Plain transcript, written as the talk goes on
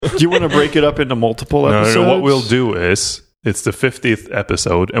Do you want to break it up into multiple episodes? No, what we'll do is, it's the 50th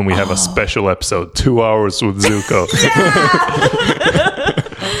episode, and we have a special episode, 2 hours with Zuko.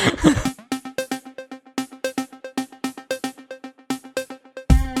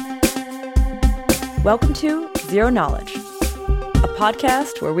 Welcome to Zero Knowledge, a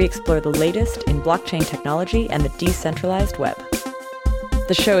podcast where we explore the latest in blockchain technology and the decentralized web.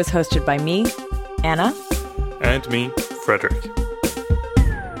 The show is hosted by me, Anna. And me, Frederick.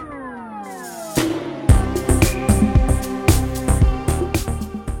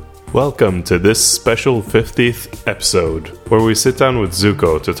 Welcome to this special 50th episode, where we sit down with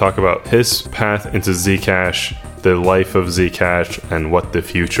Zuko to talk about his path into Zcash, the life of Zcash, and what the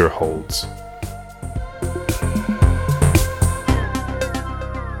future holds.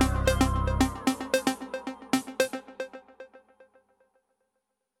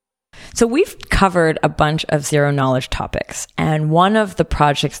 So we've covered a bunch of zero knowledge topics, and one of the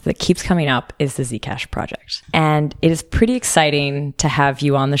projects that keeps coming up is the Zcash project. And it is pretty exciting to have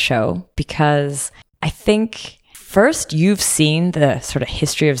you on the show because I think first you've seen the sort of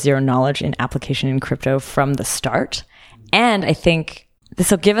history of zero knowledge in application in crypto from the start. And I think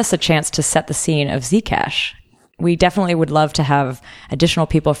this will give us a chance to set the scene of Zcash. We definitely would love to have additional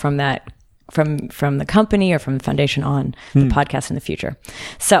people from that, from the company or from the foundation on the podcast in the future.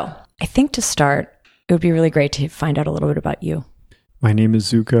 So I think to start, it would be really great to find out a little bit about you. My name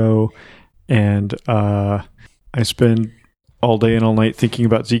is Zuko, and I spend all day and all night thinking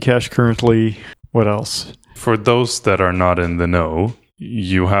about Zcash currently. What else? For those that are not in the know,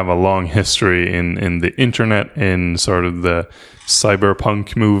 you have a long history in the internet, in sort of the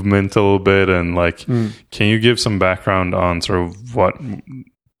cyberpunk movement a little bit, and can you give some background on sort of what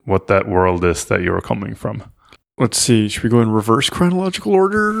that world is that you're coming from? Let's see. Should we go in reverse chronological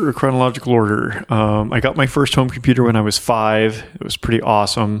order or chronological order? I got my first home computer when I was 5. It was pretty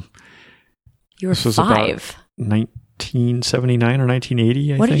awesome. You were 5? 1979 or 1980, I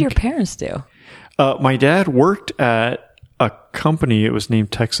think. What did your parents do? My dad worked at a company. It was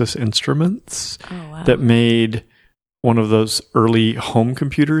named Texas Instruments that made one of those early home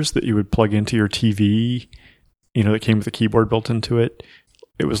computers that you would plug into your TV, that came with a keyboard built into it.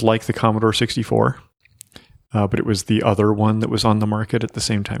 It was like the Commodore 64. But it was the other one that was on the market at the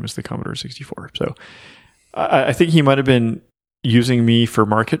same time as the Commodore 64. So I think he might have been using me for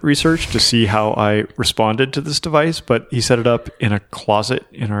market research to see how I responded to this device, but he set it up in a closet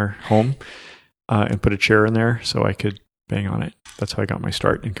in our home and put a chair in there so I could bang on it. That's how I got my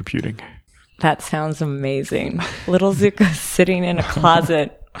start in computing. That sounds amazing. Little Zuko sitting in a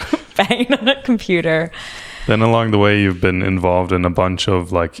closet, banging on a computer. Then along the way, you've been involved in a bunch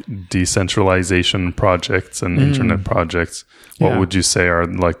of decentralization projects and internet projects. What would you say are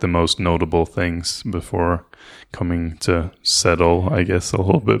the most notable things before coming to settle, I guess, a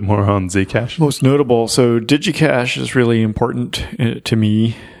little bit more on Zcash? Most notable. So DigiCash is really important to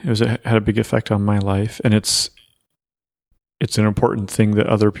me. It had a big effect on my life. And it's an important thing that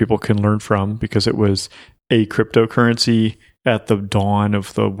other people can learn from because it was a cryptocurrency at the dawn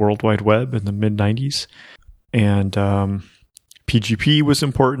of the World Wide Web in the mid-90s. And PGP was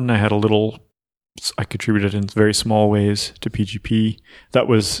important. I contributed in very small ways to PGP. That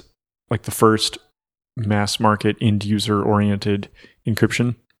was the first mass market end user oriented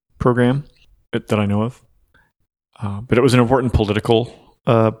encryption program that I know of. But it was an important political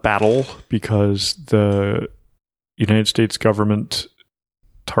battle because the United States government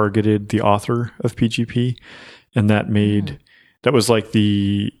targeted the author of PGP. And that was like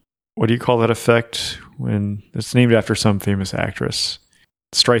the, what do you call that effect when it's named after some famous actress?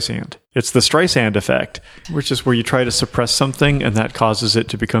 Streisand. It's the Streisand effect, which is where you try to suppress something and that causes it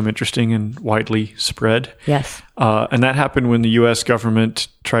to become interesting and widely spread. Yes. And that happened when the US government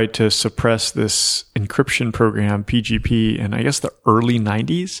tried to suppress this encryption program, PGP, in I guess the early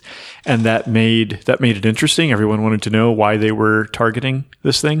 90s. And that made it interesting. Everyone wanted to know why they were targeting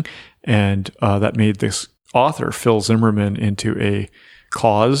this thing. And that made this author, Phil Zimmermann, into a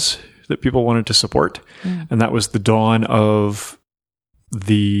cause that people wanted to support. And that was the dawn of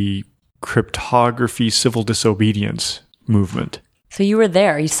the cryptography civil disobedience movement. So you were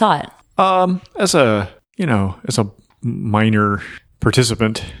there, you saw it. As a minor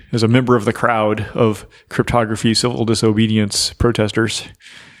participant, as a member of the crowd of cryptography civil disobedience protesters.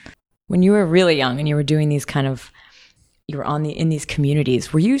 When you were really young and you were doing these you were in these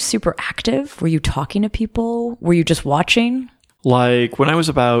communities, were you super active? Were you talking to people? Were you just watching? When I was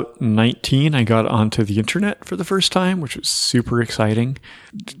about 19, I got onto the internet for the first time, which was super exciting.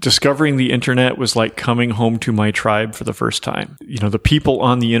 Discovering the internet was like coming home to my tribe for the first time. The people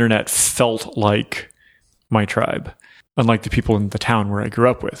on the internet felt like my tribe. unlike the people in the town where I grew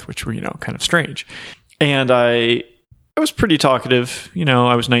up with, which were, kind of strange. And I was pretty talkative.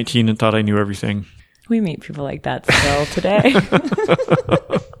 I was 19 and thought I knew everything. We meet people like that still today.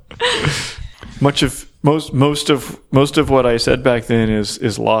 Most of what I said back then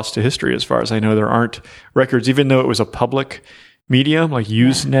is lost to history. As far as I know, there aren't records, even though it was a public medium, like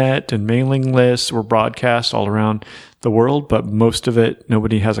Usenet and mailing lists were broadcast all around the world, but most of it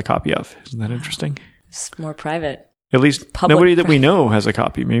nobody has a copy of. Isn't that interesting? It's more private. At least nobody that we know has a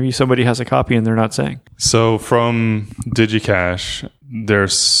copy. Maybe somebody has a copy and they're not saying. So from DigiCash,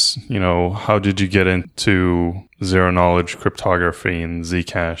 there's, how did you get into zero-knowledge cryptography and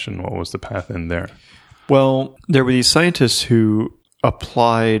Zcash, and what was the path in there? Well, there were these scientists who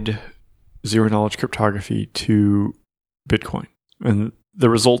applied zero-knowledge cryptography to Bitcoin. And the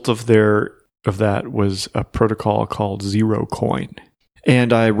result of that was a protocol called ZeroCoin.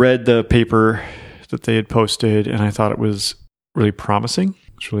 And I read the paper that they had posted, and I thought it was really promising.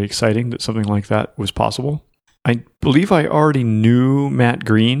 It's really exciting that something like that was possible. I believe I already knew Matt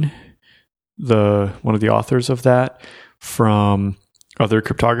Green, one of the authors of that, from other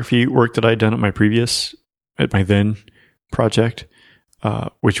cryptography work that I'd done at my then project,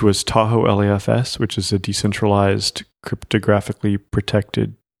 which was Tahoe LAFS, which is a decentralized cryptographically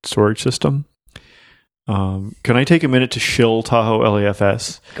protected storage system. Can I take a minute to shill Tahoe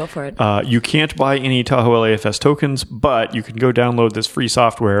LAFS? Go for it. You can't buy any Tahoe LAFS tokens, but you can go download this free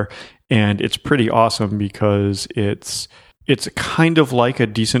software, and it's pretty awesome because it's kind of like a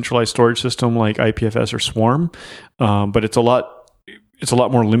decentralized storage system like IPFS or Swarm, but it's a lot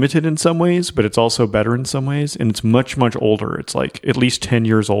more limited in some ways, but it's also better in some ways, and it's much, much older. It's like at least 10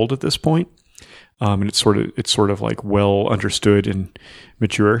 years old at this point, and it's sort of like well understood and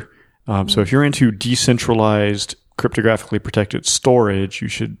mature. So if you're into decentralized cryptographically protected storage, you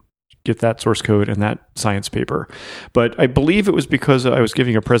should get that source code and that science paper. But I believe it was because I was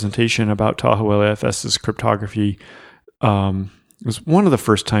giving a presentation about Tahoe LAFS's cryptography. It was one of the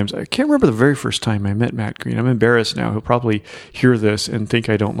first times. I can't remember the very first time I met Matt Green. I'm embarrassed now. He'll probably hear this and think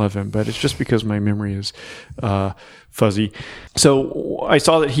I don't love him, but it's just because my memory is fuzzy. So I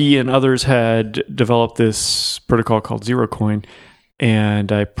saw that he and others had developed this protocol called ZeroCoin,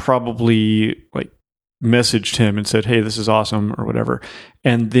 and I probably messaged him and said, "Hey, this is awesome," or whatever.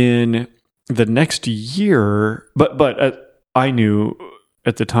 And then the next year, but I knew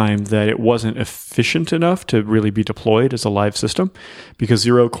at the time that it wasn't efficient enough to really be deployed as a live system, because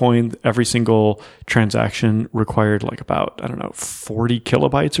ZeroCoin, every single transaction required about 40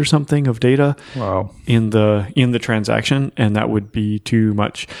 kilobytes or something of data. Wow. in the transaction, and that would be too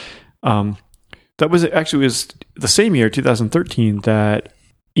much. That was the same year, 2013, that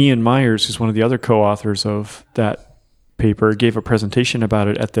Ian Myers, who's one of the other co-authors of that paper, gave a presentation about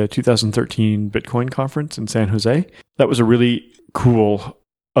it at the 2013 Bitcoin conference in San Jose. That was a really cool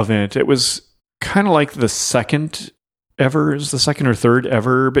event. It was kind of like the second or third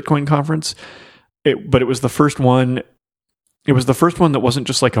ever Bitcoin conference. But it was the first one. It was the first one that wasn't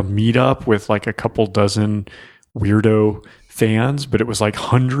just like a meetup with like a couple dozen weirdo fans, but it was like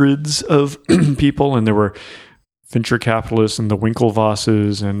hundreds of people, and there were venture capitalists and the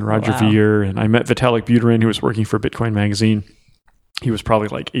Winklevosses and Roger Ver, and I met Vitalik Buterin, who was working for Bitcoin Magazine. He was probably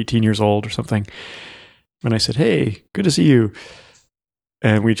like 18 years old or something. And I said, "Hey, good to see you."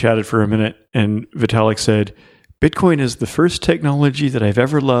 And we chatted for a minute, and Vitalik said, "Bitcoin is the first technology that I've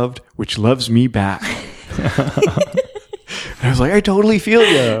ever loved, which loves me back." I was like, I totally feel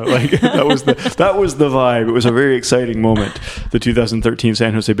you. That was the vibe. It was a very exciting moment, the 2013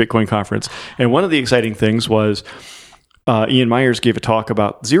 San Jose Bitcoin conference. And one of the exciting things was Ian Myers gave a talk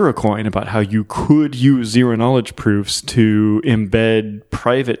about ZeroCoin, about how you could use zero knowledge proofs to embed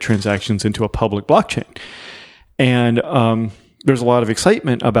private transactions into a public blockchain. And there's a lot of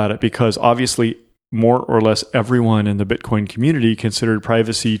excitement about it because obviously more or less everyone in the Bitcoin community considered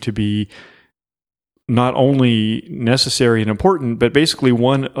privacy to be not only necessary and important, but basically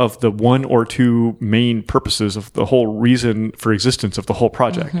one of the one or two main purposes of the whole reason for existence of the whole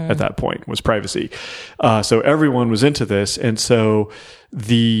project at that point was privacy. So everyone was into this. And so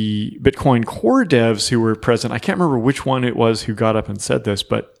the Bitcoin core devs who were present, I can't remember which one it was who got up and said this,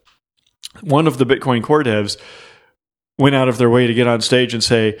 but one of the Bitcoin core devs went out of their way to get on stage and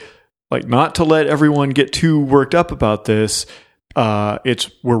say, not to let everyone get too worked up about this.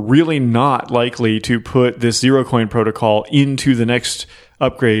 We're really not likely to put this ZeroCoin protocol into the next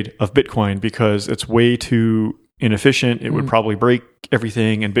upgrade of Bitcoin because it's way too inefficient. It would probably break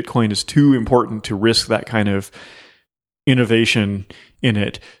everything, and Bitcoin is too important to risk that kind of innovation in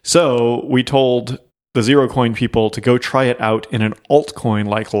it. So we told the ZeroCoin people to go try it out in an altcoin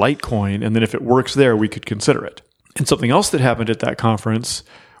like Litecoin, and then if it works there, we could consider it. And something else that happened at that conference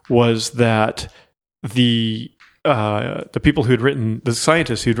was that the people who'd written, the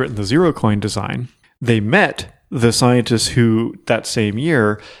scientists who'd written the zero coin design, they met the scientists who that same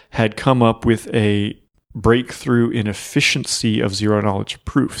year had come up with a breakthrough in efficiency of zero knowledge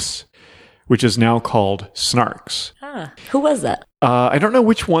proofs, which is now called SNARKs. Who was that? I don't know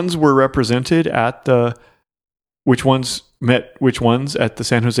which ones were represented at which ones met which ones at the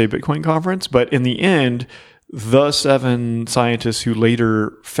San Jose Bitcoin conference, but in the end, the 7 scientists who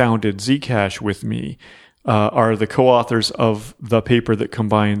later founded Zcash with me are the co-authors of the paper that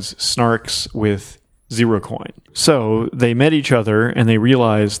combines SNARKs with ZeroCoin. So they met each other and they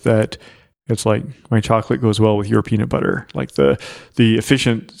realized that it's like my chocolate goes well with your peanut butter. Like the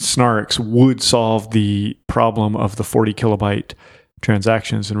efficient SNARKs would solve the problem of the 40 kilobyte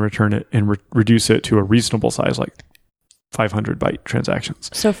transactions and return it and reduce it to a reasonable size, like 500 byte transactions.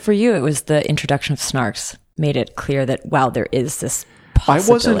 So for you, it was the introduction of SNARKs made it clear that, wow, there is this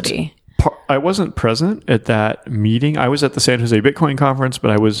possibility. I wasn't present at that meeting. I was at the San Jose Bitcoin conference,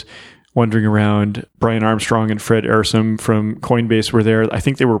 but I was wandering around. Brian Armstrong and Fred Ehrsam from Coinbase were there. I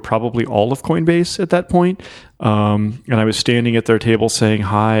think they were probably all of Coinbase at that point. And I was standing at their table saying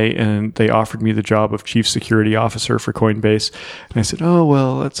hi, and they offered me the job of chief security officer for Coinbase. And I said, oh,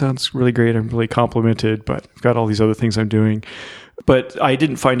 well, that sounds really great. I'm really complimented, but I've got all these other things I'm doing. But I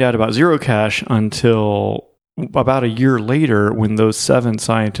didn't find out about Zerocash until about a year later, when those 7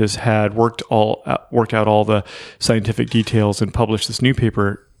 scientists had worked out all the scientific details and published this new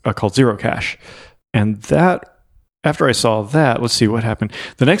paper called Zerocash. And that, after I saw that, let's see what happened.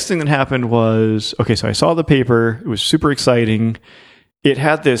 The next thing that happened was, okay, so I saw the paper. It was super exciting. It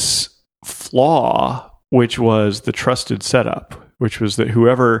had this flaw, which was the trusted setup, which was that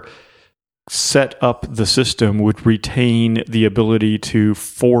whoever set up the system would retain the ability to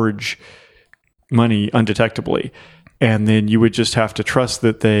forge money undetectably. And then you would just have to trust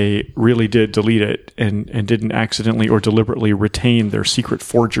that they really did delete it and didn't accidentally or deliberately retain their secret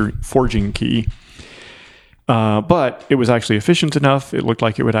forging key. But it was actually efficient enough. It looked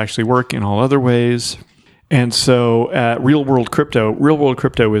like it would actually work in all other ways. And so at Real World Crypto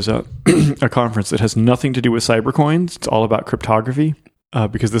is a conference that has nothing to do with cybercoins. It's all about cryptography,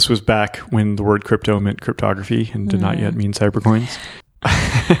 because this was back when the word crypto meant cryptography and did not yet mean cybercoins.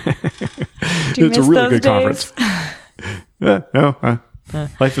 It's a really good conference.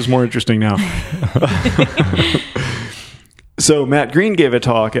 Life is more interesting now. So Matt Green gave a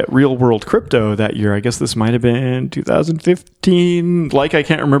talk at Real World Crypto that year. I guess this might have been 2015. Like, I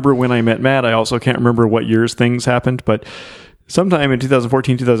can't remember when I met Matt. I also can't remember what years things happened, but sometime in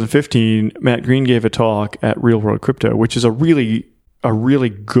 2014, 2015, Matt Green gave a talk at Real World Crypto, which is a really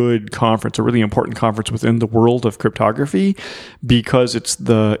good conference, a really important conference within the world of cryptography, because it's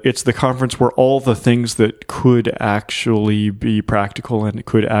the conference where all the things that could actually be practical and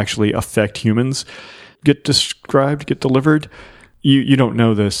could actually affect humans get described, get delivered. You don't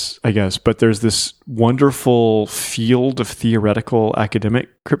know this, I guess, but there's this wonderful field of theoretical academic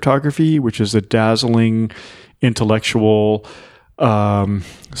cryptography, which is a dazzling intellectual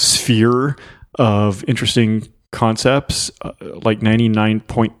sphere of interesting concepts, like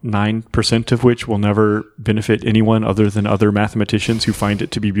 99.9% of which will never benefit anyone other than other mathematicians who find it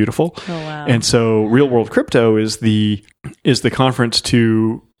to be beautiful. Oh, wow. And so Real World Crypto is the conference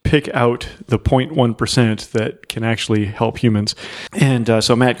to pick out the 0.1% that can actually help humans. And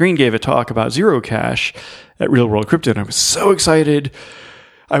so Matt Green gave a talk about Zerocash at Real World Crypto, and I was so excited.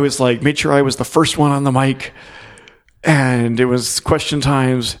 I was like, made sure I was the first one on the mic, and it was question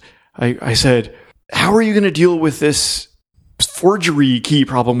times. I said, how are you going to deal with this forgery key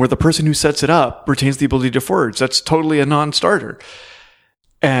problem where the person who sets it up retains the ability to forge? That's totally a non-starter.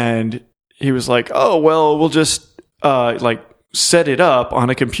 And he was like, oh, well, we'll just set it up on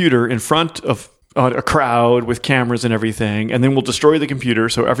a computer in front of a crowd with cameras and everything, and then we'll destroy the computer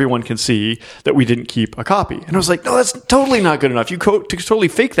so everyone can see that we didn't keep a copy. And I was like, no, that's totally not good enough. You totally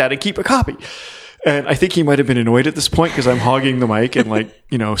fake that and keep a copy. And I think he might have been annoyed at this point because I'm hogging the mic and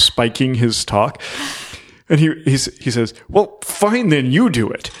spiking his talk. And he says, well, fine, then you do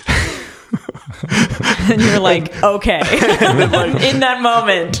it. And you're like, okay. In that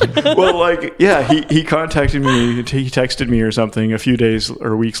moment. Well, he contacted me, he texted me or something a few days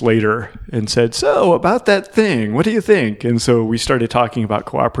or weeks later and said, so about that thing, what do you think? And so we started talking about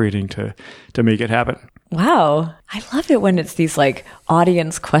cooperating to make it happen. Wow. I love it when it's these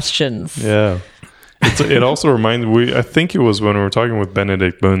audience questions. Yeah. It also reminded me, I think it was when we were talking with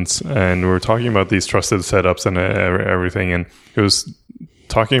Benedict Bunz and we were talking about these trusted setups and everything. And it was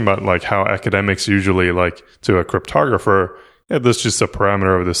talking about how academics usually, to a cryptographer, that's just a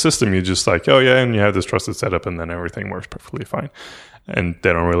parameter of the system. You just like, oh yeah, and you have this trusted setup, and then everything works perfectly fine. And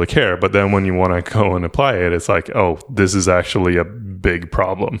they don't really care. But then when you want to go and apply it, it's like, oh, this is actually a big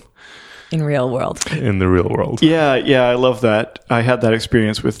problem. In the real world. Yeah, I love that. I had that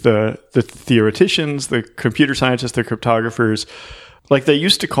experience with the theoreticians, the computer scientists, the cryptographers. Like they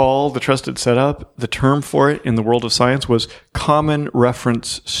used to call the trusted setup, the term for it in the world of science was common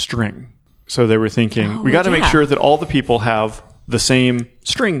reference string. So they were thinking, we got to make sure that all the people have the same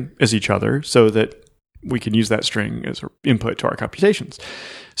string as each other so that we can use that string as input to our computations.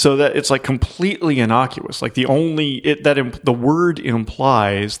 So that it's like completely innocuous. Like the word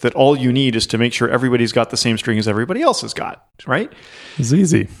implies that all you need is to make sure everybody's got the same string as everybody else has got, right? It's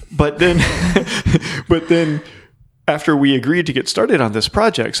easy. But then after we agreed to get started on this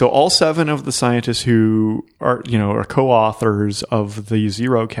project, so all 7 of the scientists who are co-authors of the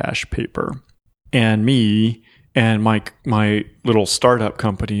Zero Cache paper, and me and my little startup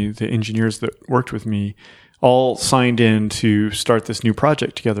company, the engineers that worked with me, all signed in to start this new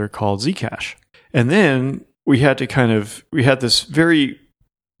project together called Zcash. And then we had this very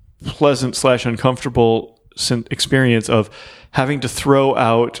pleasant / uncomfortable experience of having to throw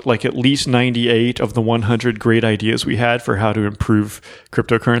out like at least 98 of the 100 great ideas we had for how to improve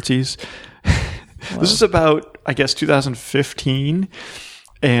cryptocurrencies. This is about, I guess, 2015.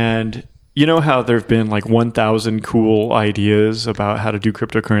 And you know how there have been like 1,000 cool ideas about how to do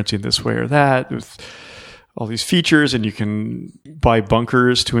cryptocurrency in this way or that, with all these features, and you can buy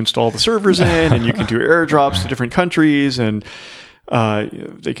bunkers to install the servers in, and you can do airdrops to different countries, and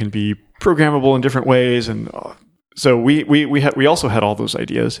they can be programmable in different ways. And so we also had all those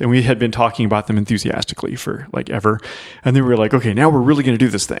ideas, and we had been talking about them enthusiastically for like ever. And then we were like, okay, now we're really going to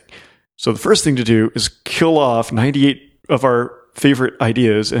do this thing. So the first thing to do is kill off 98 of our favorite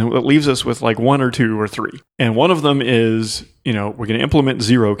ideas, and it leaves us with like 1 or 2 or 3. And one of them is, we're going to implement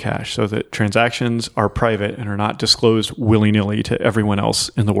Zero Cache so that transactions are private and are not disclosed willy-nilly to everyone else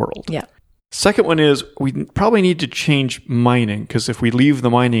in the world. Yeah. Second one is we probably need to change mining, because if we leave the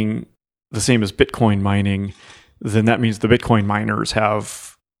mining the same as Bitcoin mining, then that means the Bitcoin miners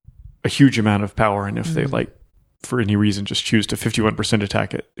have a huge amount of power. And if they for any reason, just choose to 51%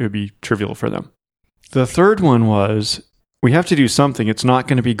 attack it, it would be trivial for them. The third one was, we have to do something. It's not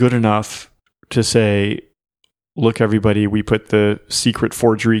going to be good enough to say, look, everybody, we put the secret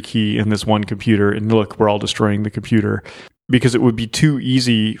forgery key in this one computer, and look, we're all destroying the computer. Because it would be too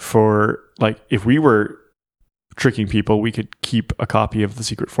easy for, like, if we were tricking people, we could keep a copy of the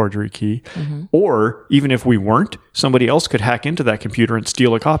secret forgery key. Mm-hmm. Or even if we weren't, somebody else could hack into that computer and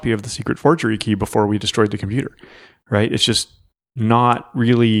steal a copy of the secret forgery key before we destroyed the computer, right? It's just not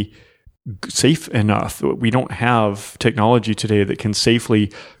really safe enough. We don't have technology today that can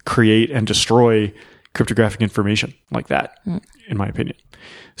safely create and destroy cryptographic information like that, in my opinion.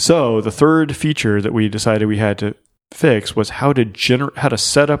 So the third feature that we decided we had to fix was how to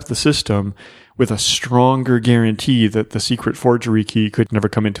set up the system with a stronger guarantee that the secret forgery key could never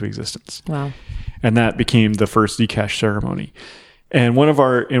come into existence. Wow. And that became the first Zcash ceremony. And one of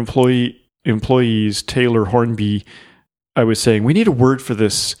our employees, Taylor Hornby, I was saying, we need a word for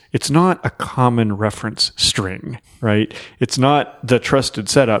this. It's not a common reference string, right? It's not the trusted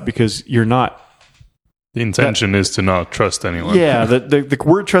setup, because you're not. The intention is to not trust anyone. Yeah, the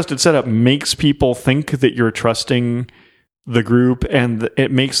word trusted setup makes people think that you're trusting the group, and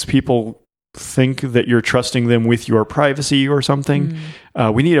it makes people think that you're trusting them with your privacy or something.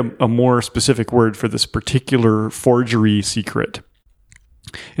 We need a more specific word for this particular forgery secret.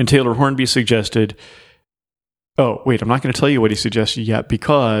 And Taylor Hornby suggested, oh, wait, I'm not going to tell you what he suggested yet,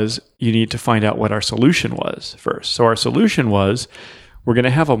 because you need to find out what our solution was first. So our solution was, we're going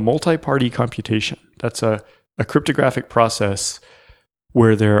to have a multi-party computation. That's a cryptographic process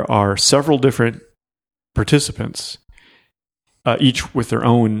where there are several different participants, each with their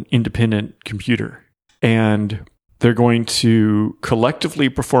own independent computer. And they're going to collectively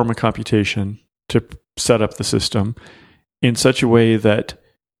perform a computation to set up the system in such a way that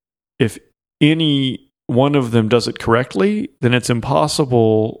if any one of them does it correctly, then it's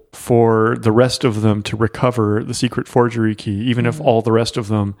impossible for the rest of them to recover the secret forgery key, even if all the rest of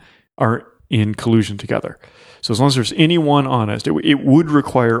them are in collusion together. So as long as there's any one honest, it would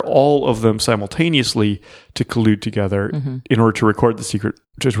require all of them simultaneously to collude together in order to recover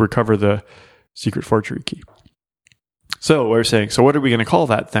the secret forgery key. So we're saying, so what are we going to call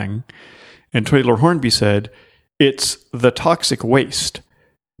that thing? And Taylor Hornby said, it's the toxic waste.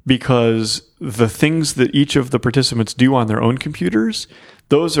 Because the things that each of the participants do on their own computers,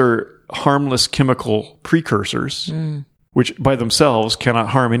 those are harmless chemical precursors, which by themselves cannot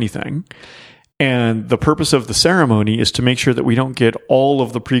harm anything. And the purpose of the ceremony is to make sure that we don't get all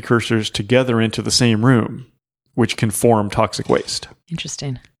of the precursors together into the same room, which can form toxic waste.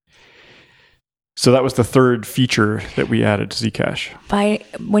 Interesting. So that was the third feature that we added to Zcash.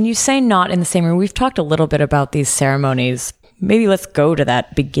 When you say not in the same room, we've talked a little bit about these ceremonies. Maybe let's go to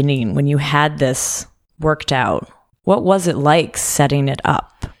that beginning when you had this worked out. What was it like setting it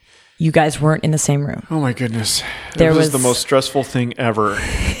up? You guys weren't in the same room. Oh my goodness. It was the most stressful thing ever.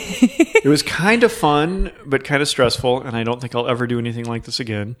 It was kind of fun, but kind of stressful. And I don't think I'll ever do anything like this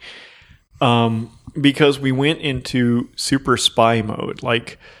again. Because we went into super spy mode.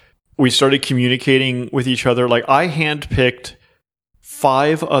 Like, we started communicating with each other. Like, I handpicked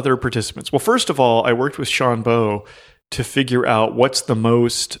 5 other participants. Well, first of all, I worked with Sean Bowe to figure out what's the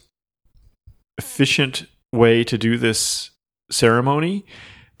most efficient way to do this ceremony,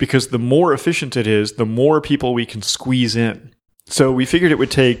 because the more efficient it is, the more people we can squeeze in. So we figured it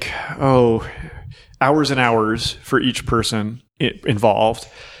would take, hours and hours for each person involved.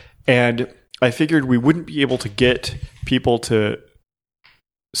 And I figured we wouldn't be able to get people to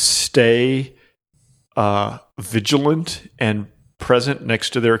stay vigilant and present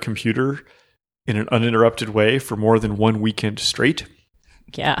next to their computer in an uninterrupted way for more than 1 weekend straight.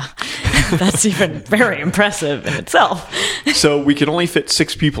 Yeah, that's even very impressive in itself. So we could only fit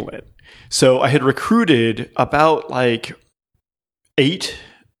 6 people in. So I had recruited about 8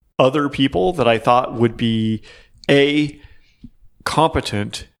 other people that I thought would be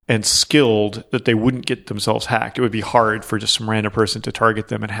competent and skilled, that they wouldn't get themselves hacked. It would be hard for just some random person to target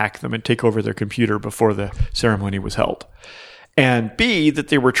them and hack them and take over their computer before the ceremony was held. And B, that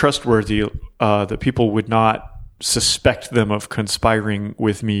they were trustworthy, that people would not suspect them of conspiring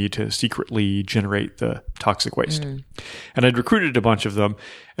with me to secretly generate the toxic waste. And I'd recruited a bunch of them.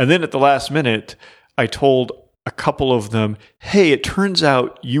 And then at the last minute, I told a couple of them, hey, it turns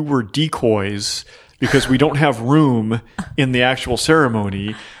out you were decoys because we don't have room in the actual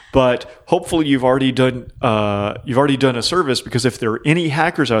ceremony. But hopefully you've already done a service, because if there are any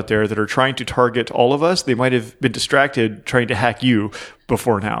hackers out there that are trying to target all of us, they might have been distracted trying to hack you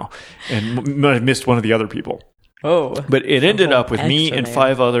before now and might have missed one of the other people. Oh, but it ended up with me and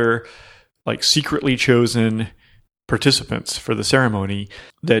 5 other secretly chosen participants for the ceremony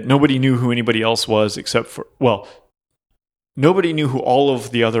that nobody knew who anybody else was except for, nobody knew who all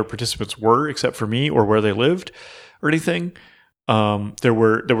of the other participants were except for me or where they lived or anything. There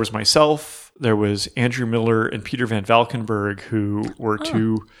was myself, there was Andrew Miller and Peter Van Valkenburg, who were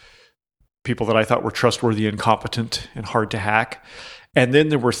 2 people that I thought were trustworthy and competent and hard to hack. And then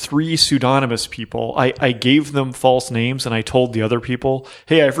there were 3 pseudonymous people. I gave them false names, and I told the other people,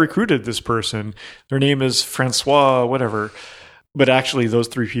 hey, I've recruited this person. Their name is Francois, whatever. But actually, those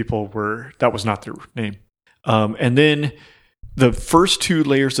 3 people that was not their name. And then the first 2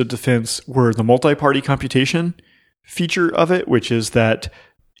 layers of defense were the multi-party computation feature of it, which is that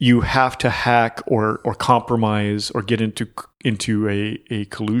you have to hack or compromise or get into a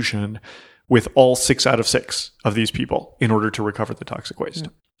collusion with all 6 out of 6 of these people in order to recover the toxic waste.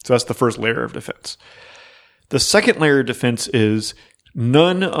 So that's the first layer of defense. The second layer of defense is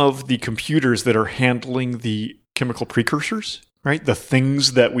none of the computers that are handling the chemical precursors, right? The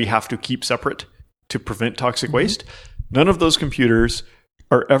things that we have to keep separate to prevent toxic waste. None of those computers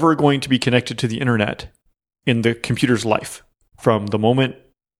are ever going to be connected to the internet in the computer's life, from the moment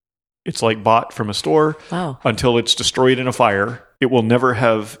it's bought from a store until it's destroyed in a fire. It will never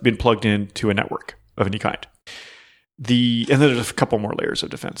have been plugged into a network of any kind. And then there's a couple more layers of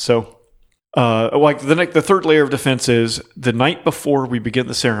defense. So the third layer of defense is the night before we begin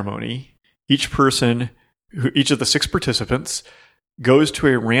the ceremony, each of the 6 participants goes to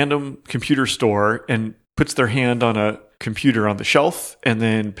a random computer store and puts their hand on a computer on the shelf and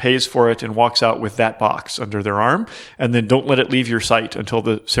then pays for it and walks out with that box under their arm, and then don't let it leave your sight until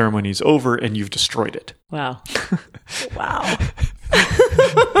the ceremony's over and you've destroyed it. Wow. Wow.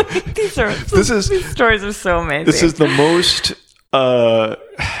 These stories are so amazing. This is the most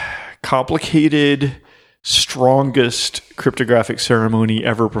complicated, strongest cryptographic ceremony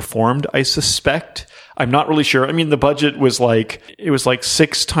ever performed, I suspect. I'm not really sure. I mean, the budget was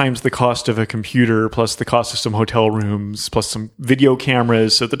 6 times the cost of a computer, plus the cost of some hotel rooms, plus some video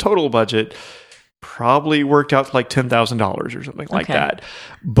cameras. So the total budget probably worked out to $10,000 or something like that.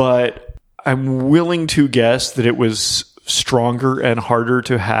 But I'm willing to guess that it was stronger and harder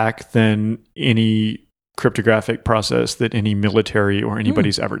to hack than any cryptographic process that any military or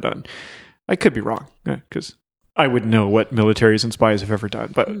anybody's ever done. I could be wrong, because I would know what militaries and spies have ever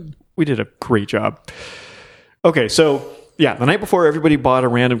done, but we did a great job. Okay, so the night before, everybody bought a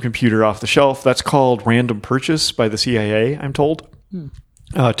random computer off the shelf. That's called random purchase by the CIA, I'm told.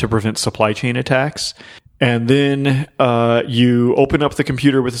 to prevent supply chain attacks. And then you open up the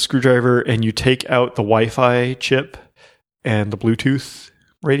computer with a screwdriver and you take out the Wi-Fi chip and the Bluetooth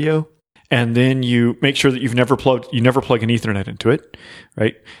radio. And then you make sure that you never plug an Ethernet into it,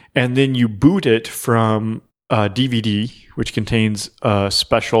 right? And then you boot it from a DVD, which contains a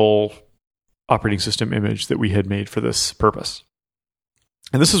special operating system image that we had made for this purpose.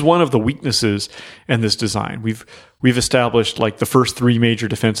 And this is one of the weaknesses in this design. We've established like the first 3 major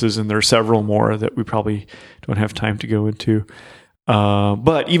defenses, and there are several more that we probably don't have time to go into.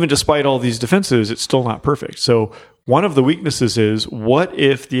 But even despite all these defenses, it's still not perfect. So one of the weaknesses is, what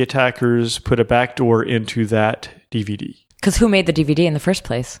if the attackers put a backdoor into that DVD? Because who made the DVD in the first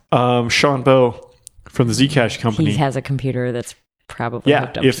place? Sean Bowe from the Zcash company. He has a computer that's probably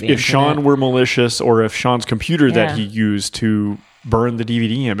hooked up to the if Sean were malicious, or if Sean's computer that Yeah. he used to burn the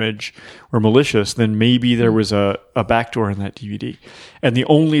DVD image were malicious, then maybe there was a backdoor in that DVD. And the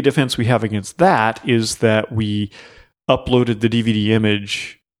only defense we have against that is that we uploaded the DVD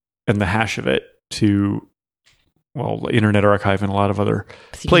image and the hash of it to, well, Internet Archive and a lot of other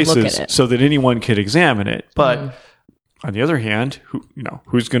So you can look places at it. so that anyone could examine it. But on the other hand,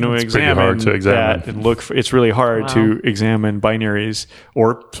 who's going to It's pretty examine hard to examine. that and look for? It's really hard to examine binaries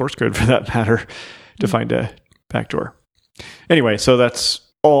or source code for that matter to find a backdoor. Anyway, so that's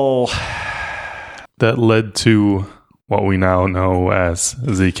all. That led to what we now know as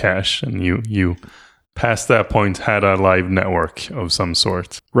Zcash, and you past that point had a live network of some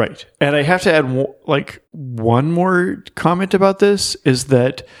sort. Right. And I have to add one more comment about this, is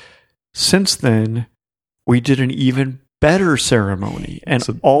that since then we did an even better ceremony, and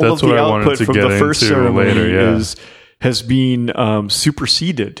So all of that's what the I wanted output to from get the first into ceremony later, yeah. has been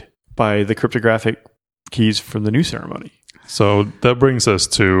superseded by the cryptographic keys from the new ceremony. So that brings us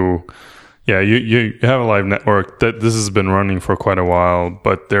to, you have a live network that this has been running for quite a while,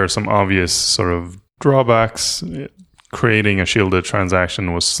 but there are some obvious sort of drawbacks. Creating a shielded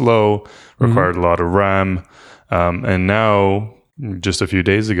transaction was slow, required a lot of RAM. And now, just a few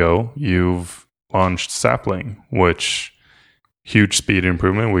days ago, you've launched Sapling, which huge speed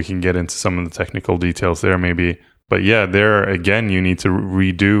improvement. We can get into some of the technical details there maybe. But yeah, there again, you need to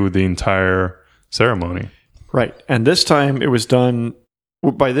redo the entire ceremony. Right. And this time it was done,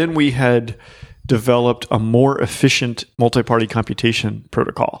 by then we had developed a more efficient multi-party computation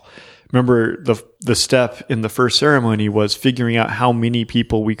protocol. Remember, the step in the first ceremony was figuring out how many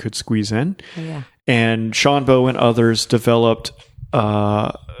people we could squeeze in. Yeah. And Sean Bowe and others developed,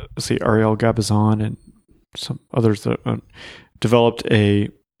 Ariel Gabazon and some others that developed a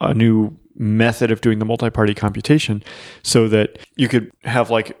new method of doing the multi-party computation so that you could have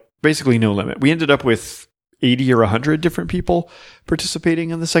basically no limit. We ended up with 80 or 100 different people participating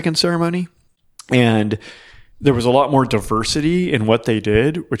in the second ceremony. And there was a lot more diversity in what they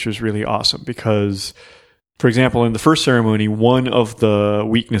did, which was really awesome because, for example, in the first ceremony, one of the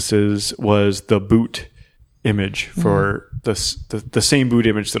weaknesses was the boot image for the same boot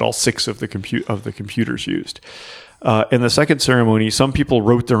image that all 6 of the computers used. In the second ceremony, some people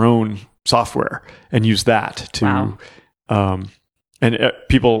wrote their own software and used that to, and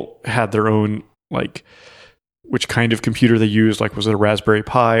people had their own, which kind of computer they used, was it a Raspberry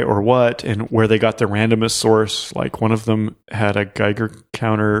Pi or what, and where they got their randomness source. One of them had a Geiger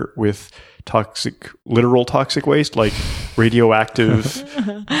counter with literal toxic waste, like radioactive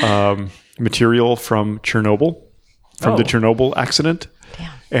material from Chernobyl, from the Chernobyl accident.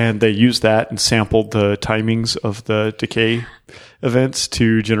 Damn. And they used that and sampled the timings of the decay events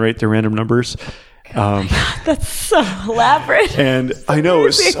to generate their random numbers. That's so elaborate. And I know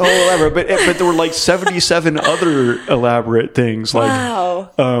it's so elaborate, but there were 77 other elaborate things.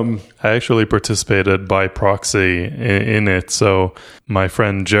 Wow. I actually participated by proxy in it. So my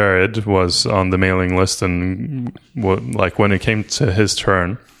friend Jared was on the mailing list, and when it came to his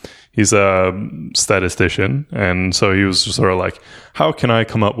turn, he's a statistician, and so he was sort of how can I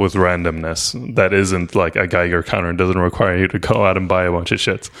come up with randomness that isn't like a Geiger counter and doesn't require you to go out and buy a bunch of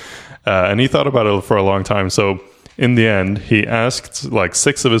shit? And he thought about it for a long time. So in the end, he asked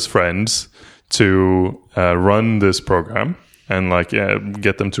 6 of his friends to run this program and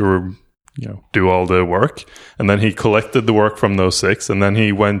get them to do all the work. And then he collected the work from those 6, and then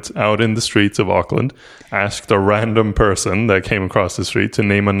he went out in the streets of Auckland, asked a random person that came across the street to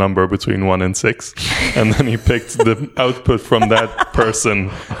name a number between 1 and 6, and then he picked the output from that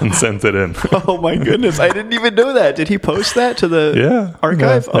person and sent it in. Oh my goodness, I didn't even know that. Did he post that to the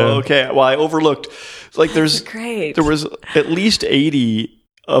archive? Yeah. Oh, okay. Well, I overlooked. Great. There was at least 80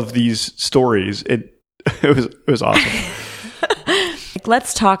 of these stories. It was awesome.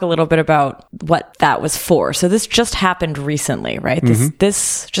 Let's talk a little bit about what that was for. So this just happened recently, right?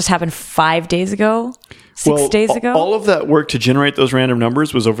 This just happened 5 days ago, 6 days ago. All of that work to generate those random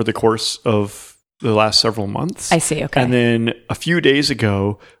numbers was over the course of the last several months. I see. Okay. And then a few days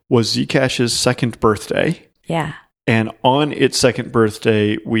ago was Zcash's second birthday. Yeah. And on its second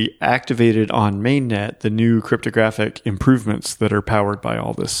birthday, we activated on mainnet the new cryptographic improvements that are powered by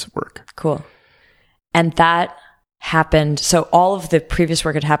all this work. Cool. And that happened. So all of the previous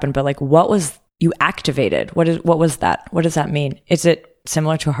work had happened, but like, what was you activated? What was that? What does that mean? Is it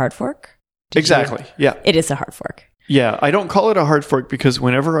similar to a hard fork? Exactly. Yeah. It is a hard fork. Yeah, I don't call it a hard fork because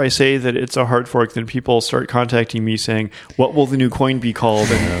whenever I say that it's a hard fork, then people start contacting me saying, what will the new coin be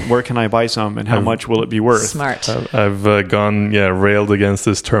called and where can I buy some and how much will it be worth? Smart. I've railed against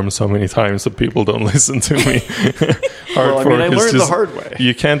this term so many times that people don't listen to me. I learned the hard way.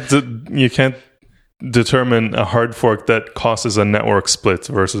 You can't determine a hard fork that causes a network split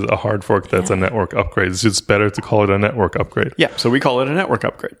versus a hard fork that's a network upgrade. It's just better to call it a network upgrade. Yeah, so we call it a network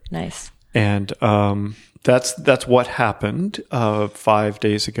upgrade. Nice. And that's what happened 5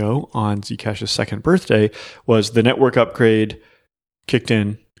 days ago on Zcash's second birthday. Was the network upgrade kicked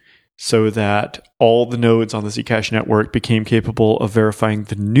in so that all the nodes on the Zcash network became capable of verifying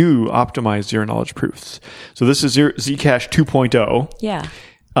the new optimized zero-knowledge proofs. So this is Zcash 2.0. Yeah.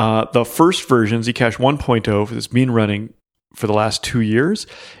 The first version, Zcash 1.0, that's been running for the last 2 years,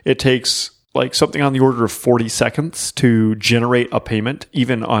 it takes like something on the order of 40 seconds to generate a payment,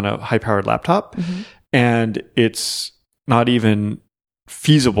 even on a high-powered laptop. Mm-hmm. And it's not even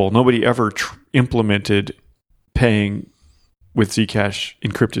feasible. Nobody ever implemented paying with Zcash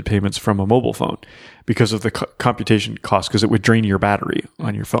encrypted payments from a mobile phone because of the computation cost, because it would drain your battery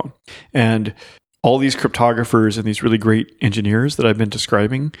on your phone. And all these cryptographers and these really great engineers that I've been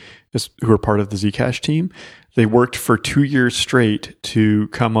describing, who are part of the Zcash team, they worked for 2 years straight to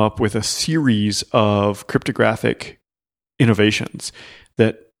come up with a series of cryptographic innovations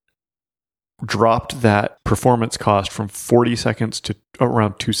that dropped that performance cost from 40 seconds to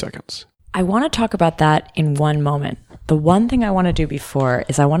around 2 seconds. I want to talk about that in one moment. The one thing I want to do before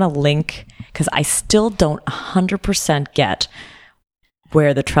is I want to link, because I still don't 100% get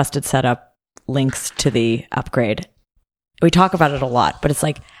where the trusted setup links to the upgrade. We talk about it a lot, but it's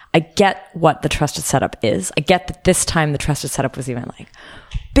like, I get what the trusted setup is. I get that this time the trusted setup was even like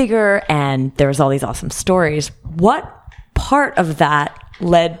bigger and there was all these awesome stories. What part of that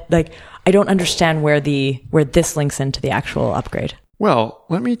led, like, I don't understand where this links into the actual upgrade. Well,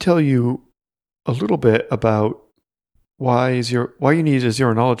 let me tell you a little bit about why you need a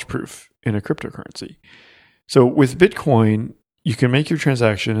zero knowledge proof in a cryptocurrency. So with Bitcoin, you can make your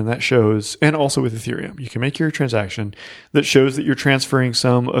transaction, and that shows, and also with Ethereum, you can make your transaction that shows that you're transferring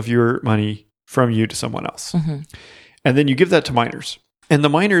some of your money from you to someone else. Mm-hmm. And then you give that to miners. And the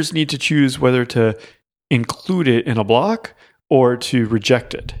miners need to choose whether to include it in a block or to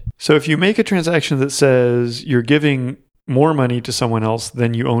reject it. So if you make a transaction that says you're giving more money to someone else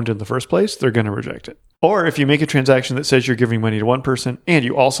than you owned in the first place, they're going to reject it. Or if you make a transaction that says you're giving money to one person and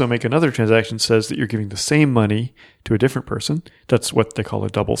you also make another transaction that says that you're giving the same money to a different person, that's what they call a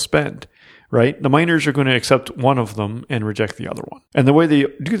double spend, right? The miners are going to accept one of them and reject the other one. And the way they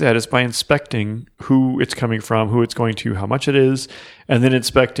do that is by inspecting who it's coming from, who it's going to, how much it is, and then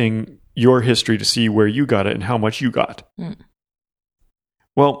inspecting your history to see where you got it and how much you got. Mm.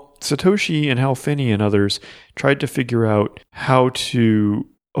 Well, Satoshi and Hal Finney and others tried to figure out how to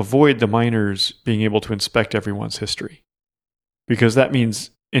avoid the miners being able to inspect everyone's history, because that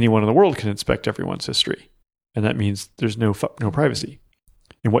means anyone in the world can inspect everyone's history, and that means there's no privacy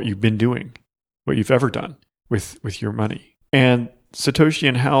in what you've been doing, what you've ever done with your money. And Satoshi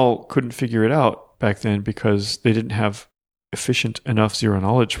and Hal couldn't figure it out back then because they didn't have efficient enough zero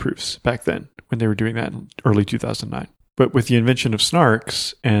knowledge proofs back then when they were doing that in early 2009. But with the invention of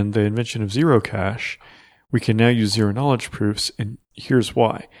Snarks and the invention of Zerocash, we can now use zero knowledge proofs, and here's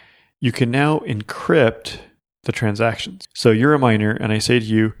why. You can now encrypt the transactions. So you're a miner, and I say to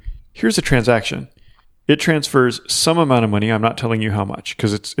you, here's a transaction. It transfers some amount of money. I'm not telling you how much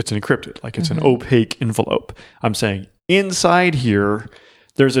because it's encrypted, like it's an opaque envelope. I'm saying inside here,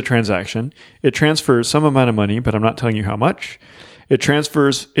 there's a transaction. It transfers some amount of money, but I'm not telling you how much. It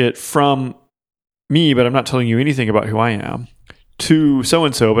transfers it from me, but I'm not telling you anything about who I am, to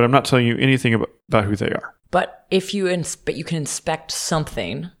so-and-so, but I'm not telling you anything about who they are. But if you you can inspect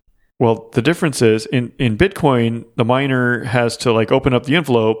something. Well, the difference is in Bitcoin, the miner has to like open up the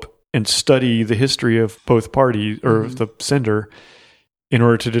envelope and study the history of both parties or the sender in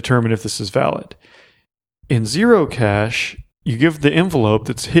order to determine if this is valid. In Zerocash, you give the envelope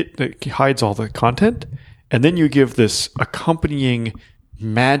that hides all the content, and then you give this accompanying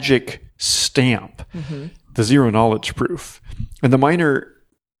magic stamp the zero knowledge proof. And the miner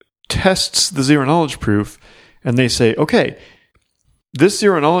tests the zero knowledge proof and they say, okay, this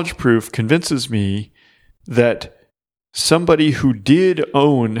zero knowledge proof convinces me that somebody who did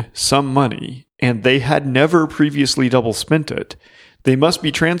own some money and they had never previously double spent it, they must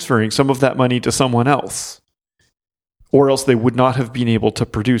be transferring some of that money to someone else, or else they would not have been able to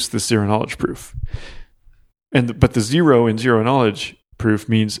produce this zero knowledge proof. But the zero in zero knowledge proof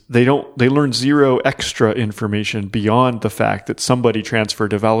means they learn zero extra information beyond the fact that somebody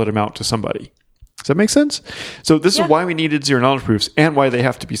transferred a valid amount to somebody. Does that make sense? So this is why we needed zero knowledge proofs and why they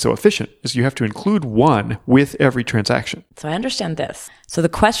have to be so efficient, is you have to include one with every transaction. So I understand this. So the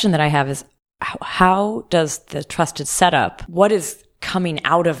question that I have is, how does the trusted setup, what is coming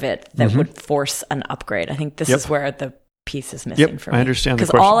out of it that would force an upgrade? I think this is where the piece is missing for me. I understand the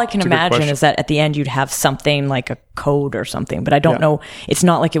because question. all I can imagine is that at the end you'd have something like a code or something, but I don't know. It's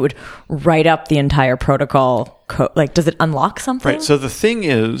not like it would write up the entire protocol code. Like, does it unlock something? Right. So the thing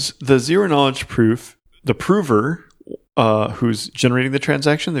is, the zero knowledge proof, the prover who's generating the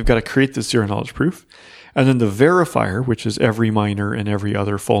transaction, they've got to create this zero knowledge proof. And then the verifier, which is every miner and every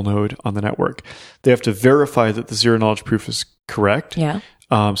other full node on the network, they have to verify that the zero knowledge proof is correct. Yeah.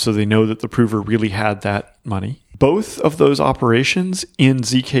 So they know that the prover really had that money. Both of those operations in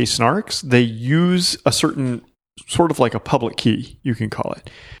ZK Snarks, they use a certain sort of like a public key, you can call it.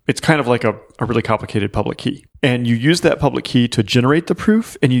 It's kind of like a really complicated public key. And you use that public key to generate the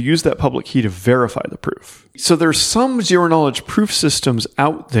proof, and you use that public key to verify the proof. So there's some zero knowledge proof systems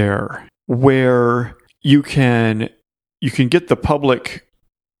out there where you can get the public,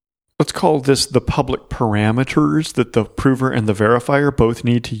 let's call this the public parameters that the prover and the verifier both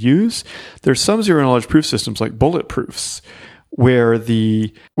need to use. There's some zero knowledge proof systems like bulletproofs where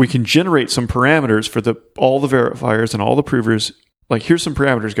we can generate some parameters for all the verifiers and all the provers. Like, here's some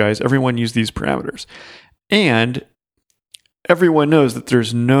parameters, guys. Everyone use these parameters. And everyone knows that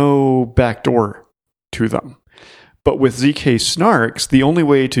there's no backdoor to them. But with ZK Snarks, the only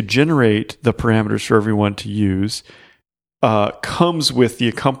way to generate the parameters for everyone to use comes with the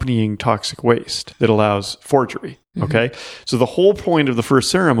accompanying toxic waste that allows forgery. Okay? So the whole point of the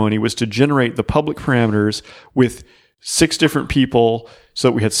first ceremony was to generate the public parameters with 6 different people, so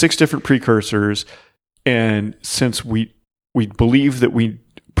that we had 6 different precursors. And since we believe that we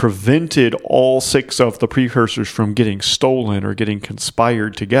prevented all 6 of the precursors from getting stolen or getting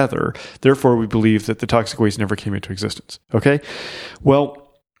conspired together, therefore we believe that the toxic waste never came into existence. Okay?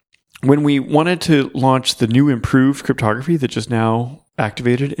 Well, when we wanted to launch the new improved cryptography that just now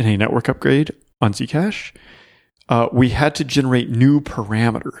activated in a network upgrade on Zcash, we had to generate new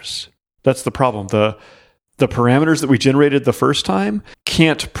parameters. That's the problem. The parameters that we generated the first time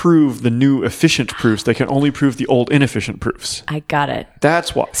can't prove the new efficient proofs. They can only prove the old inefficient proofs. I got it.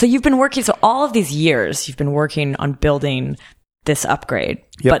 That's why. So you've been working, so all of these years, you've been working on building this upgrade.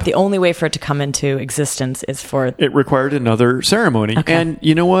 Yep. But the only way for it to come into existence is for... It required another ceremony. Okay. And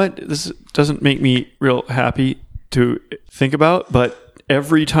you know what? This doesn't make me real happy to think about, but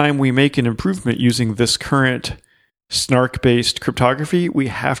every time we make an improvement using this current Snark-based cryptography, we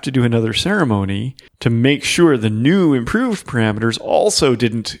have to do another ceremony to make sure the new improved parameters also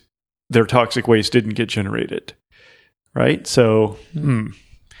their toxic waste didn't get generated. Right? So,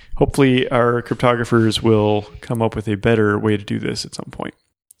 hopefully our cryptographers will come up with a better way to do this at some point.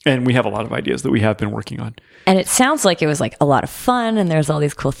 And we have a lot of ideas that we have been working on. And it sounds like it was like a lot of fun and there's all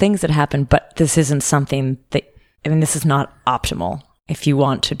these cool things that happen, but this isn't something that, this is not optimal if you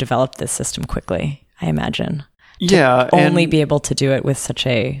want to develop this system quickly, I imagine. Yeah, only be able to do it with such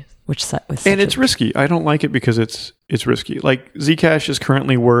a it's risky. I don't like it because it's risky. Like, Zcash is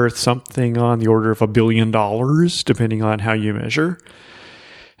currently worth something on the order of $1 billion, depending on how you measure.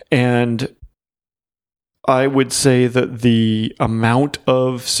 And I would say that the amount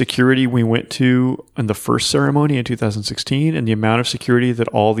of security we went to in the first ceremony in 2016 and the amount of security that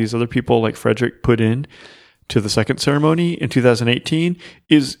all these other people like Frederick put in to the second ceremony in 2018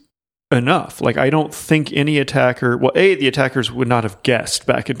 is enough. Like, I don't think any attacker, the attackers would not have guessed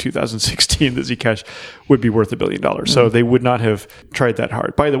back in 2016 that Zcash would be worth $1 billion. So they would not have tried that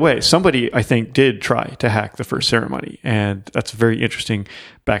hard. By the way, somebody, I think, did try to hack the first ceremony. And that's a very interesting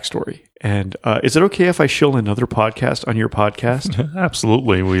backstory. And is it okay if I shill another podcast on your podcast?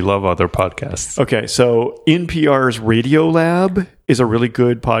 Absolutely. We love other podcasts. Okay. So NPR's Radio Lab is a really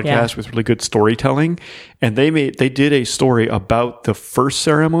good podcast with really good storytelling. And they did a story about the first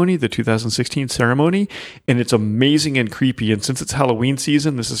ceremony, the 2016 ceremony. And it's amazing and creepy. And since it's Halloween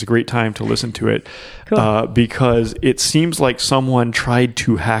season, this is a great time to listen to it. Cool. Because it seems like someone tried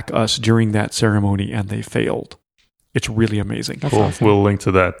to hack us during that ceremony and they failed. It's really amazing. That's Cool. awesome. We'll link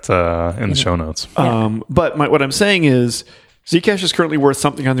to that in the show notes. But what I'm saying is Zcash is currently worth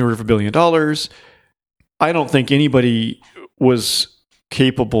something on the order of $1 billion. I don't think anybody was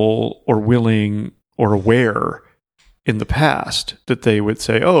capable or willing or aware in the past that they would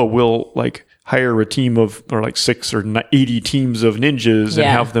say, oh, we'll like hire a team of, or like 6 or 80 teams of ninjas and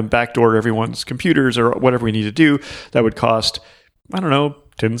have them backdoor everyone's computers or whatever we need to do. That would cost, I don't know,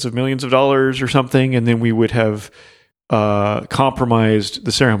 tens of millions of dollars or something. And then we would have compromised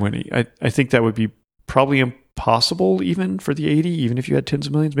the ceremony. I think that would be probably impossible even for the 80, even if you had tens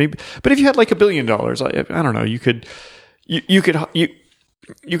of millions, maybe. But if you had like $1 billion, I don't know, you could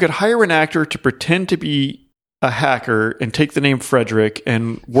hire an actor to pretend to be a hacker and take the name Frederick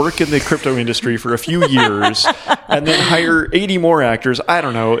and work in the crypto industry for a few years and then hire 80 more actors. I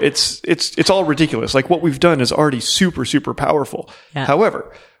don't know. It's all ridiculous. Like what we've done is already super, super powerful. Yeah.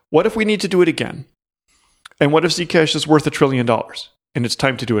 However, what if we need to do it again? And what if Zcash is worth $1 trillion and it's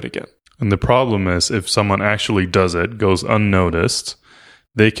time to do it again? And the problem is if someone actually does it, goes unnoticed,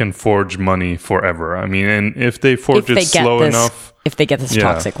 they can forge money forever. I mean, and if they forge it slow enough, if they get this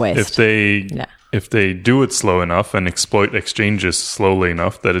toxic waste, if they do it slow enough and exploit exchanges slowly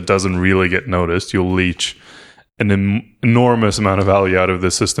enough that it doesn't really get noticed, you'll leech an enormous amount of value out of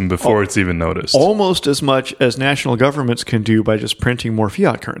the system before it's even noticed. Almost as much as national governments can do by just printing more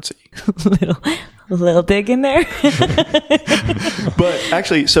fiat currency. A little dig in there. But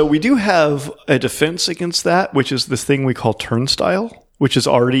actually, so we do have a defense against that, which is this thing we call turnstile, which is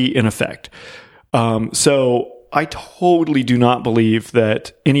already in effect. So I totally do not believe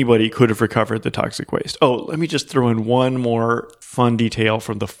that anybody could have recovered the toxic waste. Oh, let me just throw in one more fun detail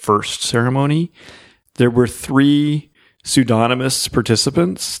from the first ceremony. There were 3 pseudonymous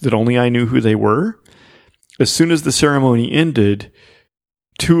participants that only I knew who they were. As soon as the ceremony ended,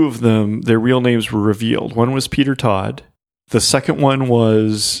 2 of them, their real names were revealed. One was Peter Todd. The second one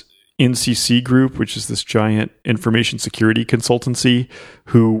was NCC Group, which is this giant information security consultancy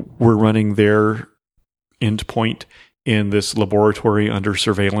who were running their endpoint in this laboratory under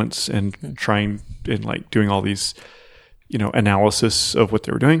surveillance and trying and like doing all these, analysis of what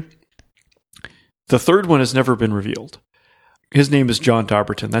they were doing. The third one has never been revealed. His name is John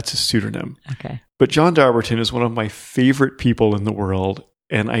Dauberton. That's his pseudonym. Okay. But John Dauberton is one of my favorite people in the world.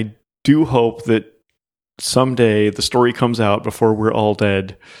 And I do hope that someday the story comes out before we're all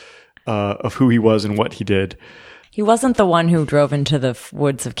dead of who he was and what he did. He wasn't the one who drove into the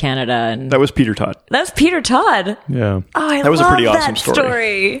woods of Canada. And that was Peter Todd. That's Peter Todd. Yeah. Oh, that was love a pretty awesome that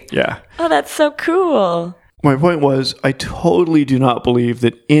story. Yeah. Oh, that's so cool. My point was, I totally do not believe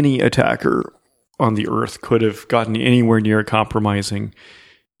that any attacker on the earth could have gotten anywhere near compromising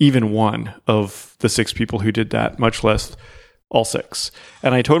even one of the 6 people who did that, much less all 6.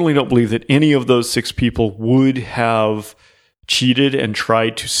 And I totally don't believe that any of those 6 people would have cheated and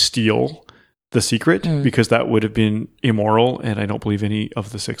tried to steal the secret because that would have been immoral. And I don't believe any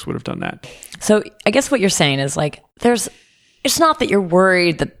of the 6 would have done that. So I guess what you're saying is like, it's not that you're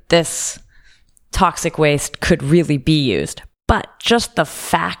worried that this toxic waste could really be used, but just the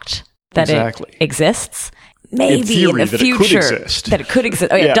fact that it exists, maybe in the future that it could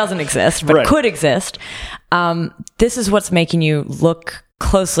exist. Oh yeah, it doesn't exist, but it could exist. This is what's making you look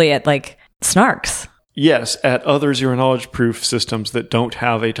closely at like snarks. Yes, at other zero knowledge proof systems that don't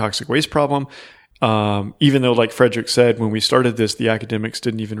have a toxic waste problem. Even though, like Frederick said, when we started this, the academics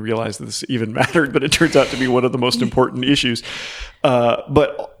didn't even realize that this even mattered, but it turns out to be one of the most important issues.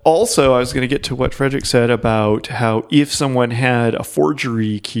 But also, I was going to get to what Frederick said about how if someone had a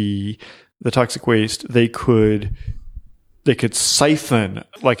forgery key, the toxic waste, they could siphon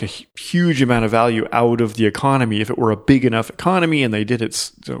like a huge amount of value out of the economy. If it were a big enough economy and they did it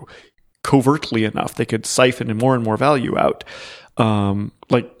so covertly enough, they could siphon more and more value out,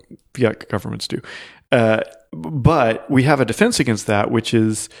 like fiat governments do. But we have a defense against that, which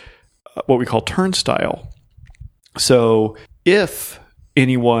is what we call turnstile. So if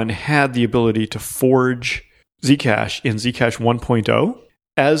anyone had the ability to forge Zcash in Zcash 1.0,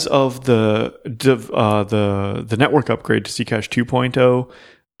 as of the network upgrade to Zcash 2.0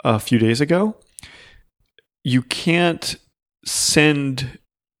 a few days ago, you can't send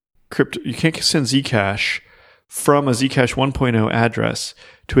Zcash from a Zcash 1.0 address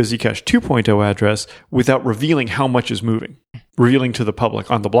to a Zcash 2.0 address without revealing how much is moving, revealing to the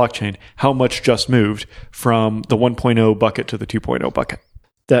public on the blockchain how much just moved from the 1.0 bucket to the 2.0 bucket.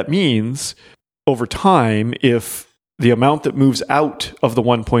 That means over time, if the amount that moves out of the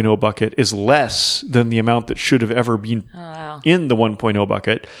 1.0 bucket is less than the amount that should have ever been in the 1.0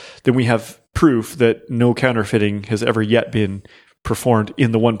 bucket, then we have proof that no counterfeiting has ever yet been performed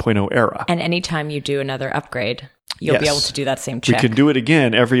in the 1.0 era. And anytime you do another upgrade, you'll be Yes. able to do that same We check. can do it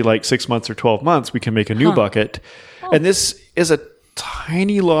again every like 6 months or 12 months. We can make a new bucket. And this is a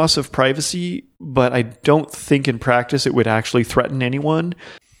tiny loss of privacy, but I don't think in practice it would actually threaten anyone.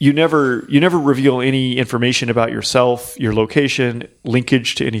 You never reveal any information about yourself, your location,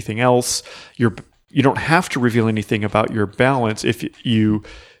 linkage to anything else. You don't have to reveal anything about your balance if you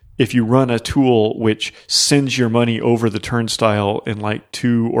run a tool which sends your money over the turnstile in like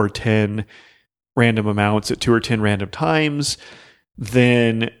 2 or 10 random amounts at 2 or 10 random times,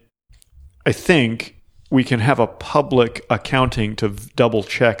 then I think we can have a public accounting to double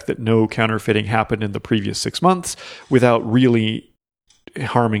check that no counterfeiting happened in the previous 6 months without really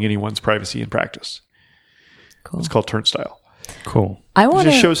harming anyone's privacy in practice. Cool. It's called turnstile. Cool. I It want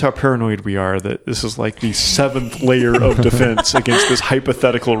just to. shows how paranoid we are that this is like the 7th layer of defense against this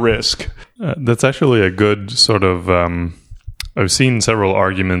hypothetical risk. That's actually a good sort of. I've seen several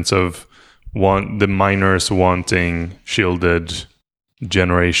arguments of the miners wanting shielded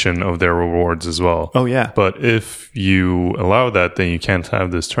generation of their rewards as well. Oh, yeah. But if you allow that, then you can't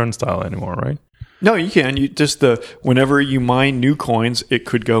have this turnstile anymore, right? No, you can. You just whenever you mine new coins, it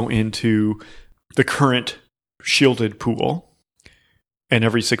could go into the current shielded pool. And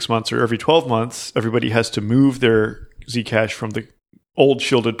every 6 months or every 12 months, everybody has to move their Zcash from the old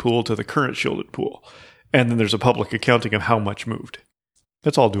shielded pool to the current shielded pool. And then there's a public accounting of how much moved.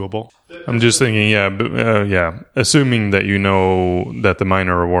 That's all doable. I'm just thinking, assuming that you know that the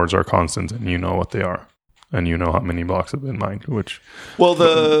miner rewards are constant and you know what they are and you know how many blocks have been mined, which... Well,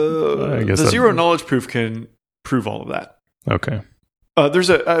 I guess the that- zero knowledge proof can prove all of that. Okay. There's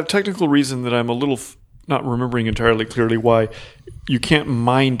a technical reason that I'm a little not remembering entirely clearly why you can't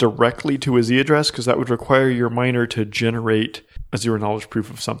mine directly to a Z address, because that would require your miner to generate a zero knowledge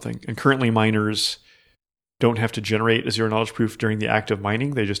proof of something. And currently miners don't have to generate a zero knowledge proof during the act of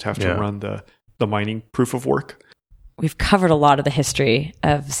mining. They just have to run the mining proof of work. We've covered a lot of the history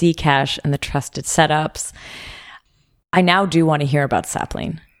of Zcash and the trusted setups. I now do want to hear about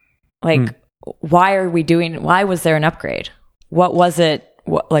Sapling. Why was there an upgrade? What was it?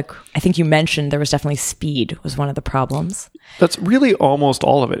 I think you mentioned there was definitely speed was one of the problems. That's really almost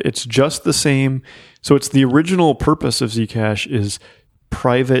all of it. It's just the same. So it's the original purpose of Zcash is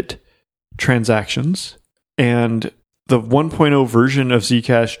private transactions. And the 1.0 version of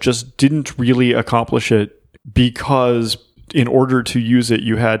Zcash just didn't really accomplish it because in order to use it,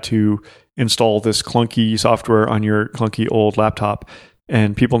 you had to install this clunky software on your clunky old laptop.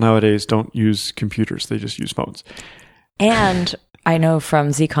 And people nowadays don't use computers. They just use phones. And I know from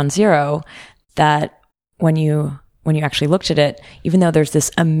Zcon Zero that when you actually looked at it, even though there's this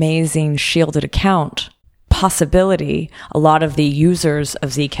amazing shielded account possibility, a lot of the users of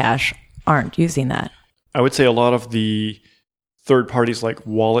Zcash aren't using that. I would say a lot of the third parties like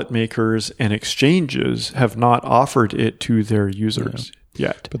wallet makers and exchanges have not offered it to their users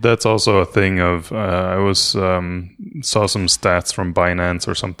yet. But that's also a thing of, I saw some stats from Binance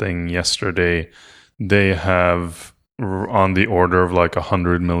or something yesterday. They have on the order of like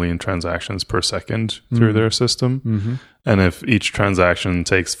 100 million transactions per second through their system. Mm-hmm. And if each transaction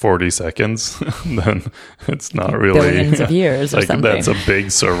takes 40 seconds, then it's not really billions of years or something. That's a big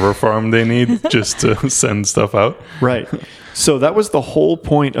server farm they need just to send stuff out. Right. So that was the whole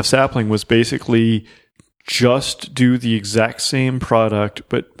point of Sapling, was basically just do the exact same product,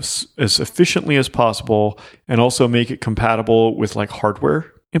 but as efficiently as possible, and also make it compatible with like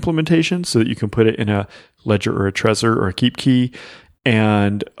hardware implementation so that you can put it in a Ledger or a Trezor or a Keep Key.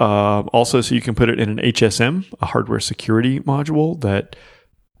 And also so you can put it in an HSM, a hardware security module that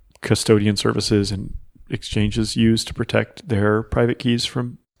custodian services and exchanges use to protect their private keys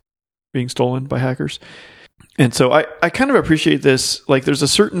from being stolen by hackers. And so I kind of appreciate this. Like the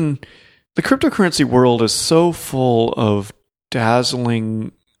cryptocurrency world is so full of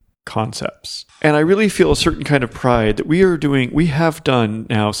dazzling concepts. And I really feel a certain kind of pride that we have done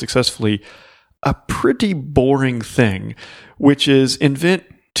now successfully a pretty boring thing, which is invent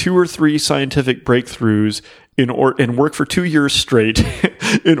 2 or 3 scientific breakthroughs and work for 2 years straight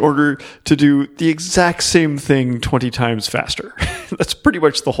in order to do the exact same thing 20 times faster. That's pretty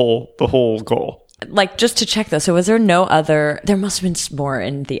much the whole goal. Like, just to check though, so was there there must have been more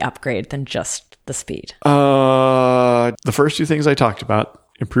in the upgrade than just the speed? The first 2 things I talked about: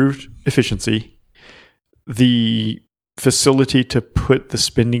 improved efficiency, the facility to put the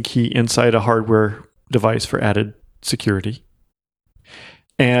spending key inside a hardware device for added security.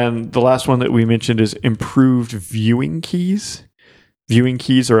 And the last one that we mentioned is improved viewing keys. Viewing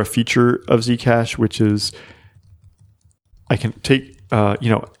keys are a feature of Zcash, which is I can take,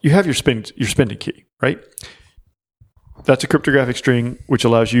 you have your spending key, right? That's a cryptographic string which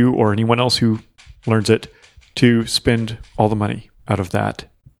allows you or anyone else who learns it to spend all the money out of that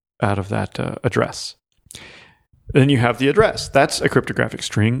address. Then you have the address. That's a cryptographic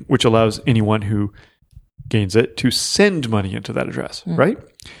string, which allows anyone who gains it to send money into that address, right?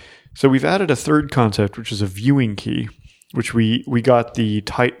 So we've added a third concept, which is a viewing key, which we got the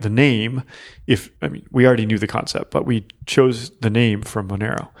name. We already knew the concept, but we chose the name from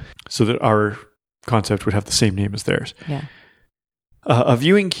Monero so that our concept would have the same name as theirs. Yeah. A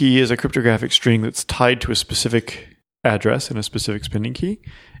viewing key is a cryptographic string that's tied to a specific address and a specific spending key,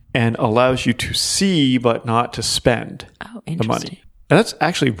 and allows you to see but not to spend the money. And that's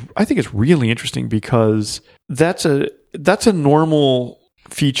actually, I think it's really interesting because that's a normal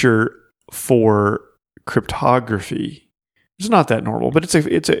feature for cryptography. It's not that normal, but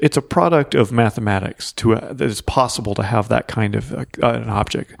it's a product of mathematics that it's possible to have that kind of an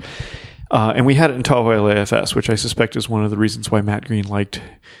object. And we had it in Tahoe LAFS, which I suspect is one of the reasons why Matt Green liked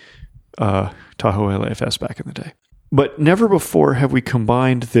Tahoe LAFS back in the day. But never before have we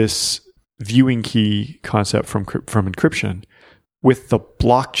combined this viewing key concept from encryption with the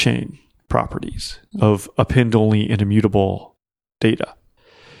blockchain properties of append-only and immutable data.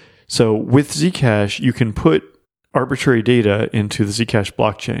 So with Zcash, you can put arbitrary data into the Zcash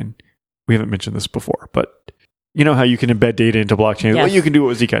blockchain. We haven't mentioned this before, but you know how you can embed data into blockchain? Yes. Well, you can do it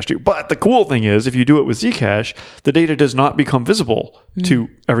with Zcash too. But the cool thing is, if you do it with Zcash, the data does not become visible to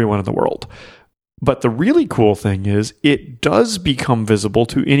everyone in the world. But the really cool thing is it does become visible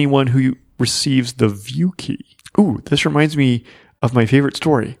to anyone who receives the view key. Ooh, this reminds me of my favorite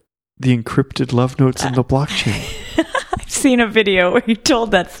story, the encrypted love notes in the blockchain. I've seen a video where you told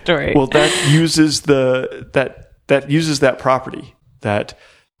that story. Well, that uses that property that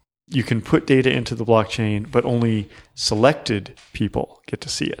you can put data into the blockchain, but only selected people get to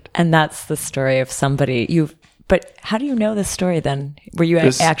see it. And that's the story of somebody but how do you know this story then? Were you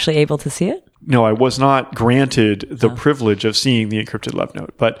actually able to see it? No, I was not granted the privilege of seeing the encrypted love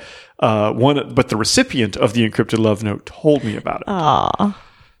note, but the recipient of the encrypted love note told me about it. Aw,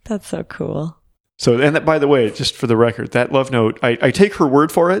 that's so cool. So, and that, by the way, just for the record, that love note, I take her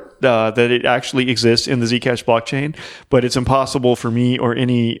word for it, that it actually exists in the Zcash blockchain, but it's impossible for me or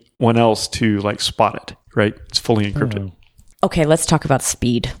anyone else to spot it, right? It's fully encrypted. Okay, let's talk about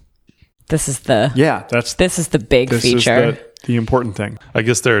speed. This is the big feature. Is the important thing. I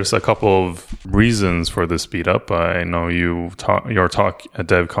guess there's a couple of reasons for the speed up. I know your talk at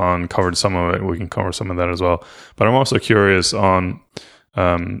DevCon covered some of it. We can cover some of that as well. But I'm also curious on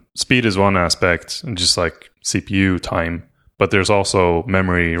speed is one aspect, just like CPU time. But there's also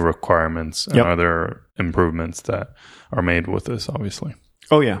memory requirements and other improvements that are made with this, obviously.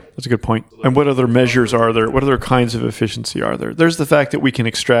 Oh, yeah. That's a good point. And what other measures are there? What other kinds of efficiency are there? There's the fact that we can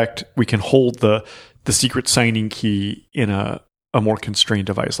hold the secret signing key in a more constrained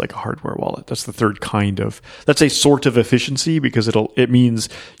device like a hardware wallet. That's the third that's a sort of efficiency because it means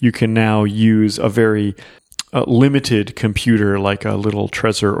you can now use a very limited computer like a little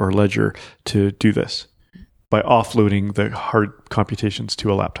Trezor or Ledger to do this by offloading the hard computations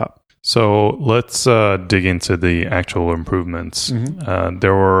to a laptop. So let's dig into the actual improvements. Mm-hmm.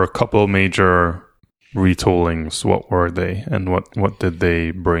 There were a couple major retoolings. What were they, and what did they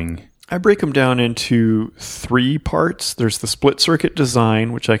bring? I break them down into 3 parts. There's the split circuit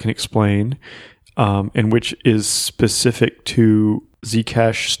design, which I can explain, and which is specific to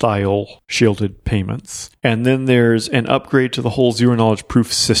Zcash style shielded payments. And then there's an upgrade to the whole zero knowledge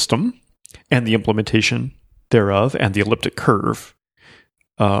proof system and the implementation thereof and the elliptic curve.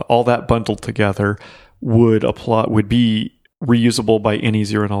 All that bundled together would be reusable by any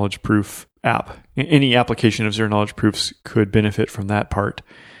zero knowledge proof app. Any application of zero knowledge proofs could benefit from that part.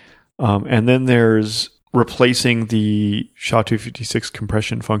 And then there's replacing the SHA-256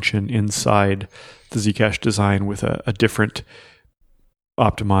 compression function inside the Zcash design with a different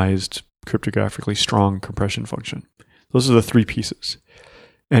optimized, cryptographically strong compression function. Those are the 3 pieces.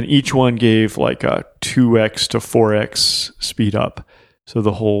 And each one gave like a 2x to 4x speed up. So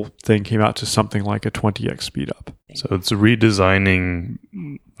the whole thing came out to something like a 20x speed up. So it's redesigning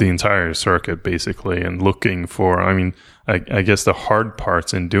the entire circuit basically and looking for, I guess the hard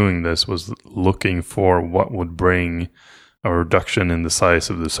parts in doing this was looking for what would bring a reduction in the size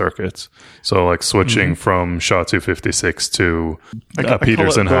of the circuits. So like switching from SHA-256 to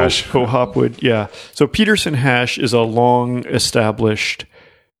Peterson hash. Hopwood, yeah. So Peterson hash is a long established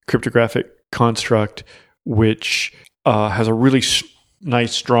cryptographic construct which has a really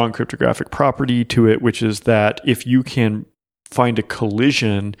nice, strong cryptographic property to it, which is that if you can find a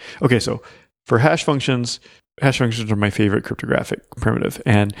collision... Okay, so for hash functions, hash functions are my favorite cryptographic primitive.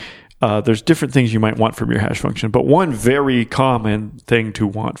 And there's different things you might want from your hash function. But one very common thing to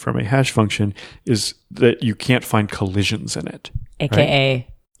want from a hash function is that you can't find collisions in it. AKA, right?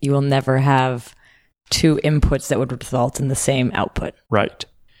 You will never have two inputs that would result in the same output. Right.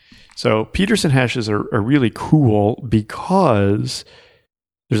 So Peterson hashes are really cool because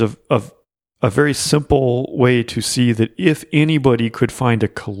there's a very simple way to see that if anybody could find a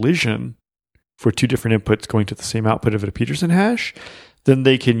collision for two different inputs going to the same output of a Peterson hash, then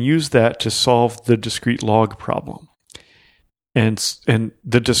they can use that to solve the discrete log problem. And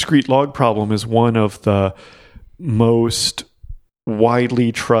the discrete log problem is one of the most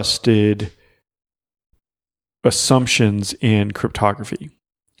widely trusted assumptions in cryptography,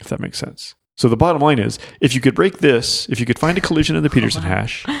 if that makes sense. So the bottom line is, if you could break this, if you could find a collision in the Peterson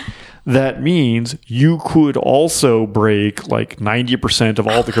hash, that means you could also break like 90% of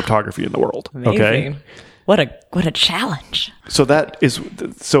all the cryptography in the world. Amazing. Okay? What a challenge. So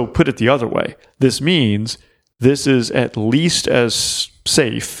put it the other way. This means this is at least as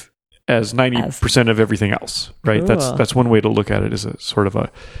safe as 90% of everything else, right? Cool. That's one way to look at it, as a sort of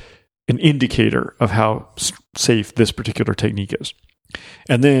an indicator of how safe this particular technique is.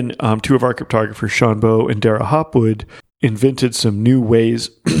 And then two of our cryptographers, Sean Bowe and Dara Hopwood, invented some new ways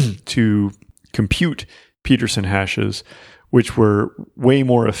to compute Peterson hashes, which were way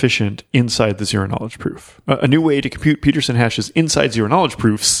more efficient inside the zero-knowledge proof. A new way to compute Peterson hashes inside zero-knowledge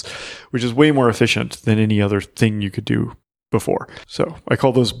proofs, which is way more efficient than any other thing you could do before. So I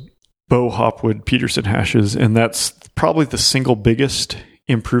call those Bowe-Hopwood Peterson hashes, and that's probably the single biggest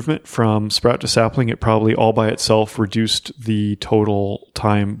improvement from Sprout to Sapling. It probably all by itself reduced the total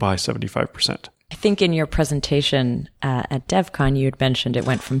time by 75%. I think in your presentation at DevCon, you had mentioned it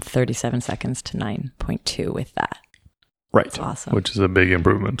went from 37 seconds to 9.2 with that. Right. That's awesome. Which is a big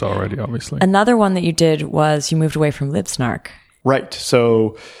improvement already, obviously. Another one that you did was you moved away from libsnark. Right.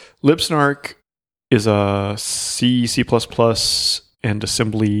 So libsnark is a C++, and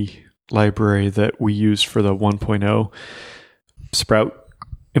assembly library that we used for the 1.0 Sprout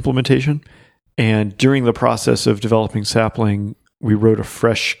implementation. And during the process of developing Sapling, we wrote a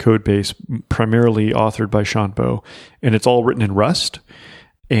fresh code base, primarily authored by Sean Bowe, and it's all written in Rust,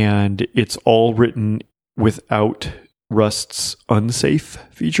 and it's all written without Rust's unsafe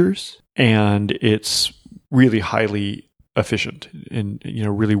features, and it's really highly efficient and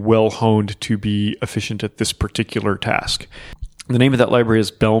really well honed to be efficient at this particular task. The name of that library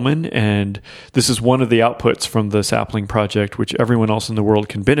is Bellman, and this is one of the outputs from the Sapling project, which everyone else in the world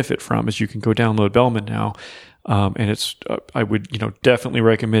can benefit from, is you can go download Bellman now. And it's, I would, definitely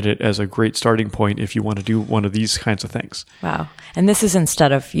recommend it as a great starting point if you want to do one of these kinds of things. Wow. And this is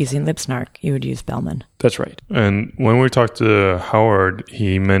instead of using libsnark, you would use Bellman. That's right. And when we talked to Howard,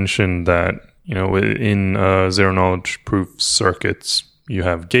 he mentioned that, in zero knowledge proof circuits, you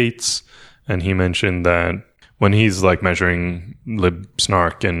have gates. And he mentioned that when he's measuring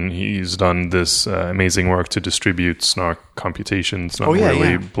libsnark, and he's done this amazing work to distribute snark computations, not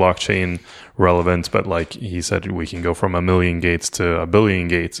blockchain relevant, but he said we can go from 1 million gates to 1 billion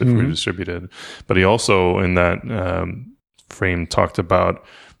gates if we distributed. But he also in that frame talked about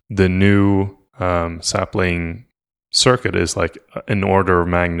the new Sapling circuit is an order of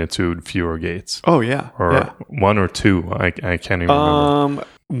magnitude fewer gates. Oh yeah, or one or two. I can't even remember.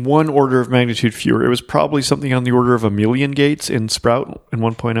 One order of magnitude fewer. It was probably something on the order of 1 million gates in Sprout in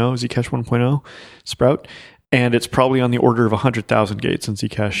 1.0, Zcash 1.0 Sprout. And it's probably on the order of 100,000 gates in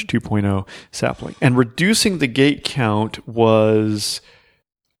Zcash 2.0 Sapling. And reducing the gate count was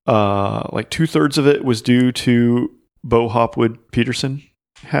 2/3 of it was due to Bowe-Hopwood Peterson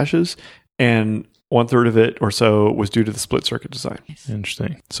hashes, and 1/3 of it or so was due to the split circuit design.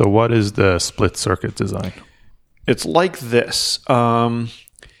 Interesting. So what is the split circuit design? It's like this.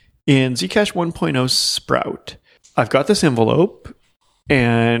 In Zcash 1.0 Sprout, I've got this envelope,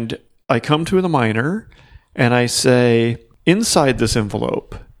 and I come to the miner, and I say, inside this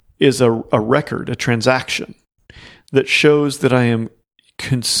envelope is a record, a transaction, that shows that I am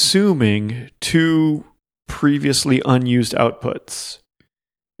consuming 2 previously unused outputs,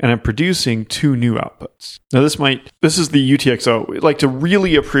 and I'm producing 2 new outputs. Now this is the UTXO. To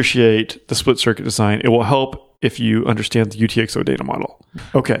really appreciate the split circuit design, it will help if you understand the UTXO data model.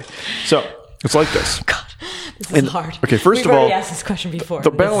 Okay, so it's like this. God, this is hard. Okay, first We've of all, already asked this question before. The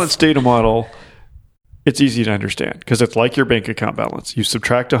balanced data model, it's easy to understand because it's like your bank account balance. You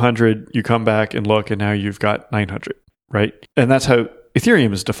subtract 100, you come back and look, and now you've got 900, right? And that's how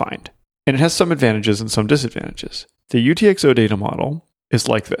Ethereum is defined. And it has some advantages and some disadvantages. The UTXO data model is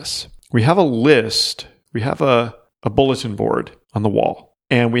like this. We have a list, we have a bulletin board on the wall,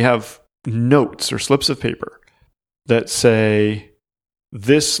 and we have notes or slips of paper that say,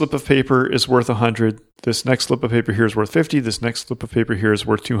 this slip of paper is worth 100, this next slip of paper here is worth 50, this next slip of paper here is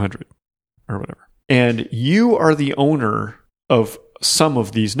worth 200, or whatever. And you are the owner of some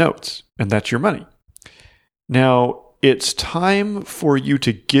of these notes, and that's your money. Now, it's time for you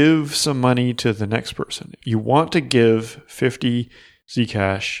to give some money to the next person. You want to give 50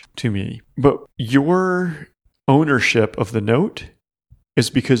 Zcash to me, but your ownership of the note is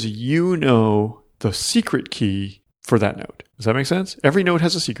because you know the secret key for that note. Does that make sense? Every note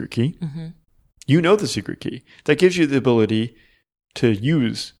has a secret key. Mm-hmm. You know the secret key. That gives you the ability to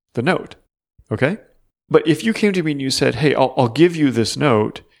use the note. Okay? But if you came to me and you said, hey, I'll give you this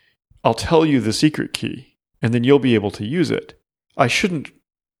note, I'll tell you the secret key, and then you'll be able to use it, I shouldn't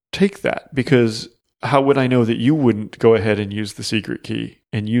take that, because how would I know that you wouldn't go ahead and use the secret key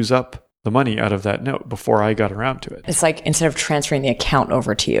and use up the money out of that note before I got around to it? It's like instead of transferring the account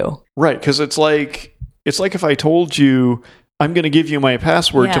over to you. Right, because it's like if I told you, I'm going to give you my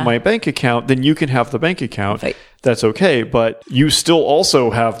password to my bank account, then you can have the bank account. Right. That's okay, but you still also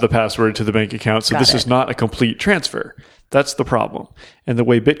have the password to the bank account, so this is not a complete transfer. That's the problem. And the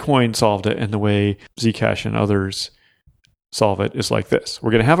way Bitcoin solved it and the way Zcash and others solve it is like this. We're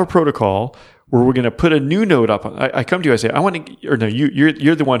going to have a protocol where we're going to put a new node up. I come to you, I say, I want to, or no,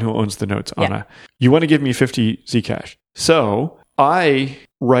 you're the one who owns the notes, Anna. Yeah. You want to give me 50 Zcash. So I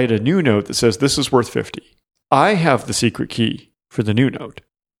write a new note that says this is worth 50. I have the secret key for the new note,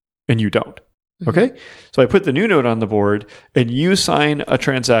 and you don't. Okay? So I put the new note on the board, and you sign a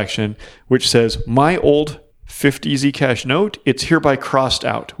transaction which says, my old 50 Zcash note, it's hereby crossed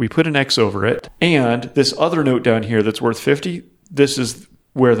out. We put an X over it. And this other note down here that's worth 50, this is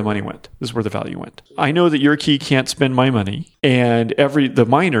where the money went. This is where the value went. I know that your key can't spend my money, and the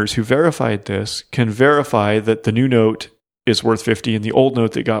miners who verified this can verify that the new note is worth 50 and the old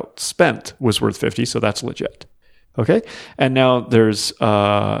note that got spent was worth 50, so that's legit. Okay? And now there's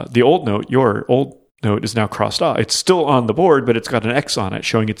the old note, your old note is now crossed off. It's still on the board, but it's got an X on it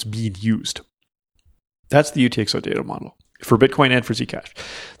showing it's being used. That's the UTXO data model for Bitcoin and for Zcash.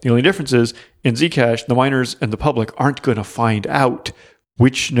 The only difference is in Zcash, the miners and the public aren't going to find out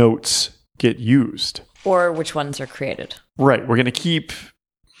which notes get used. Or which ones are created. Right. We're going to keep...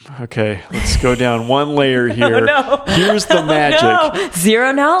 Okay, let's go down one layer here. Oh, no. Here's the magic. No.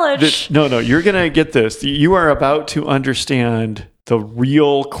 Zero knowledge. No, you're going to get this. You are about to understand the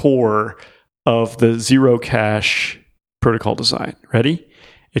real core of the Zero Cash protocol design. Ready?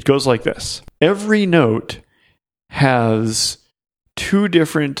 It goes like this. Every note has two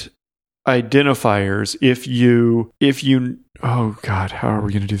different identifiers. If you, oh God, how are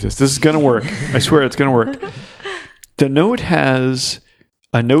we going to do this? This is going to work. I swear it's going to work. The note has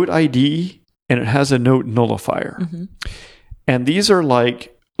a note ID and it has a note nullifier. Mm-hmm. And these are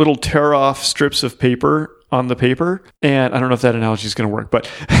like little tear off strips of paper on the paper. And I don't know if that analogy is going to work,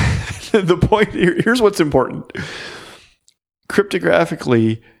 but the point here's what's important.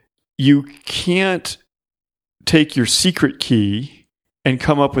 Cryptographically, you can't take your secret key and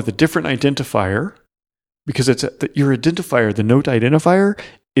come up with a different identifier, because it's your identifier, the note identifier,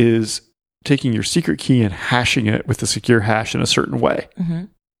 is taking your secret key and hashing it with a secure hash in a certain way. Mm-hmm.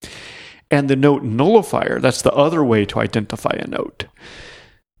 And the note nullifier, that's the other way to identify a note.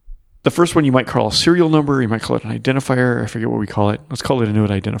 The first one you might call a serial number, you might call it an identifier, I forget what we call it. Let's call it a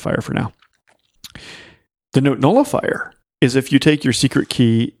note identifier for now. The note nullifier is if you take your secret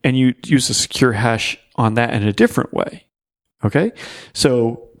key and you use a secure hash on that in a different way. Okay?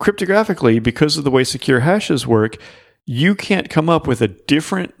 So cryptographically, because of the way secure hashes work, you can't come up with a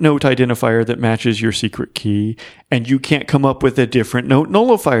different note identifier that matches your secret key, and you can't come up with a different note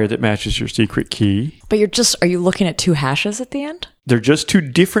nullifier that matches your secret key. But are you looking at two hashes at the end? They're just two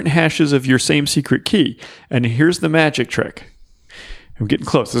different hashes of your same secret key. And here's the magic trick. I'm getting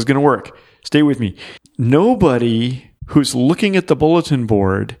close. This is going to work. Stay with me. Nobody who's looking at the bulletin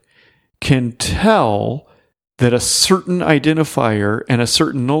board can tell that a certain identifier and a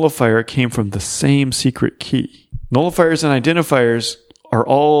certain nullifier came from the same secret key. Nullifiers and identifiers are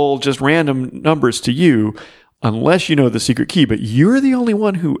all just random numbers to you unless you know the secret key, but you're the only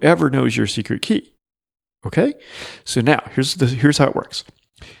one who ever knows your secret key. Okay? So now, here's how it works.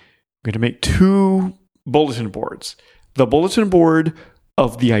 I'm going to make two bulletin boards. The bulletin board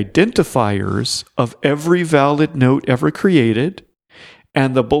of the identifiers of every valid note ever created,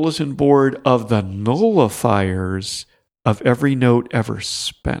 and the bulletin board of the nullifiers of every note ever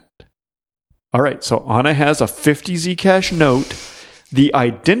spent. All right, so Anna has a 50 Zcash note. The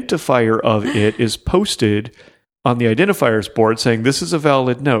identifier of it is posted on the identifiers board saying this is a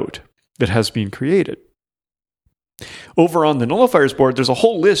valid note that has been created. Over on the nullifiers board, there's a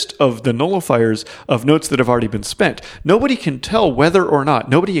whole list of the nullifiers of notes that have already been spent. Nobody can tell whether or not,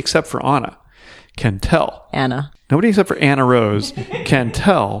 nobody except for Anna can tell. Anna. Nobody except for Anna Rose can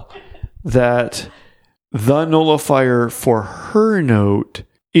tell that the nullifier for her note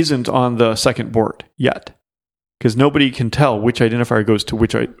isn't on the second board yet, because nobody can tell which identifier goes to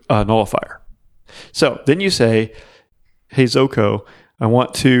which nullifier. So then you say, hey, Zoko, I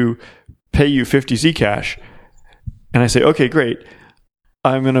want to pay you 50 Zcash. And I say, okay, great.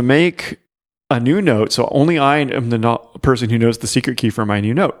 I'm going to make a new note. So only I am the person who knows the secret key for my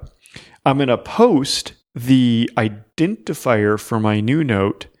new note. I'm going to post the identifier for my new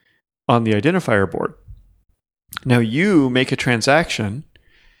note on the identifier board. Now you make a transaction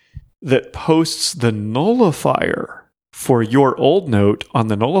that posts the nullifier for your old note on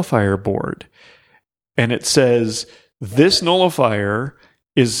the nullifier board. And it says, this nullifier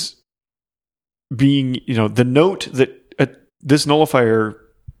is being, the note that this nullifier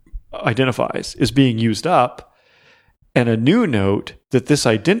identifies is being used up, and a new note that this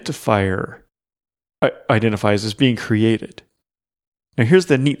identifier identifies is being created. Now, here's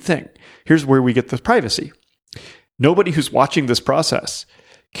the neat thing. Here's where we get the privacy. Nobody who's watching this process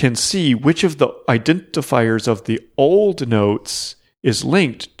can see which of the identifiers of the old notes is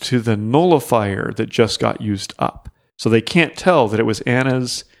linked to the nullifier that just got used up. So they can't tell that it was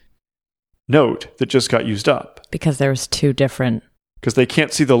Anna's note that just got used up. Because there's two different... Because they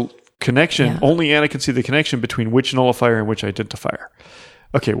can't see the connection. Yeah. Only Anna can see the connection between which nullifier and which identifier.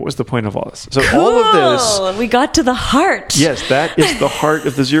 Okay, what was the point of all this? So cool. All of this... We got to the heart. Yes, that is the heart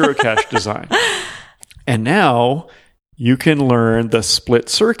of the zero cache design. And now you can learn the split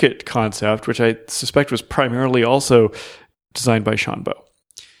circuit concept, which I suspect was primarily also designed by Sean Bowe.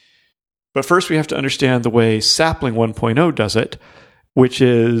 But first we have to understand the way Sapling 1.0 does it, which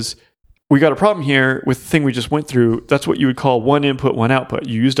is... We got a problem here with the thing we just went through. That's what you would call one input, one output.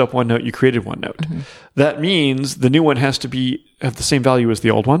 You used up one note, you created one note. Mm-hmm. That means the new one has to have the same value as the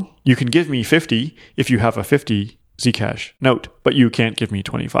old one. You can give me 50 if you have a 50 Zcash note, but you can't give me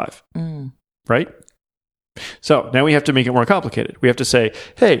 25. Right? So now we have to make it more complicated. We have to say,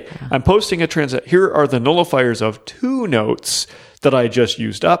 hey, I'm posting a transaction. Here are the nullifiers of two notes that I just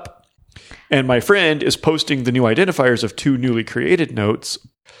used up. And my friend is posting the new identifiers of two newly created notes.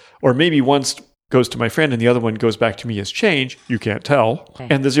 Or maybe one goes to my friend and the other one goes back to me as change. You can't tell. Okay.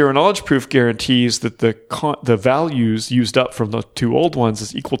 And the zero knowledge proof guarantees that the values used up from the two old ones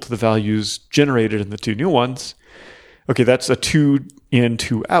is equal to the values generated in the two new ones. Okay, that's a 2 in,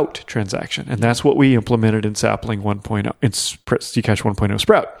 2 out transaction. And that's what we implemented in Sapling 1.0, in Zcash 1.0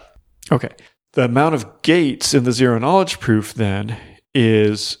 Sprout. Okay, the amount of gates in the zero knowledge proof then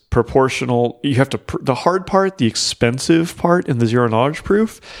is proportional. You have to, the hard part, the expensive part in the zero knowledge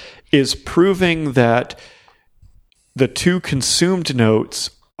proof is proving that the two consumed notes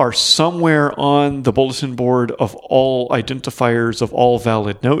are somewhere on the bulletin board of all identifiers of all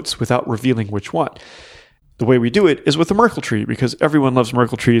valid notes without revealing which one. The way we do it is with the Merkle tree, because everyone loves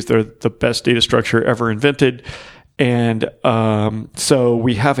Merkle trees. They're the best data structure ever invented. And so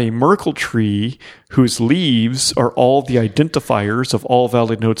we have a Merkle tree whose leaves are all the identifiers of all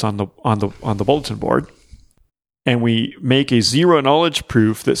valid notes on the bulletin board. And we make a zero knowledge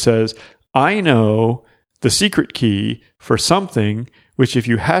proof that says, I know the secret key for something, which if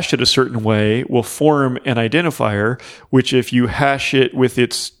you hash it a certain way will form an identifier, which if you hash it with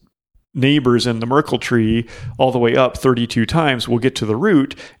its neighbors in the Merkle tree all the way up 32 times, we'll get to the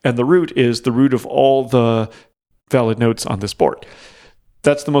root. And the root is the root of all the valid notes on this board.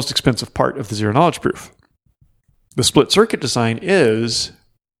 That's the most expensive part of the zero knowledge proof. The split circuit design is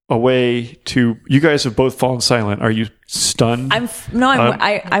a way to... You guys have both fallen silent. Are you stunned? I'm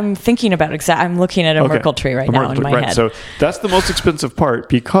thinking about it. I'm looking at a Merkle tree right now in my head. So that's the most expensive part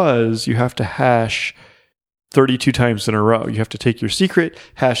because you have to hash 32 times in a row. You have to take your secret,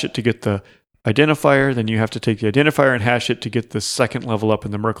 hash it to get the identifier, then you have to take the identifier and hash it to get the second level up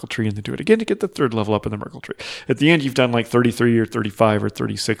in the Merkle tree, and then do it again to get the third level up in the Merkle tree. At the end, you've done like 33 or 35 or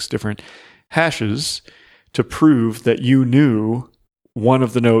 36 different hashes to prove that you knew one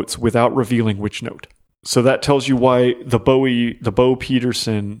of the notes without revealing which note. So that tells you why the Bowe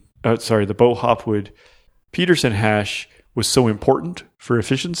Hopwood Peterson hash was so important for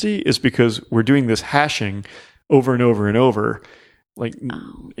efficiency, is because we're doing this hashing over and over and over. Like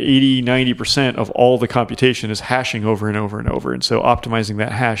 80, 90% of all the computation is hashing over and over and over. And so optimizing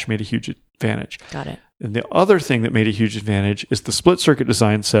that hash made a huge advantage. Got it. And the other thing that made a huge advantage is the split circuit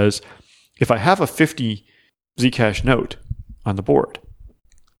design says, if I have a 50 Zcash note on the board,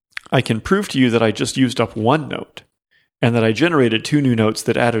 I can prove to you that I just used up one note and that I generated two new notes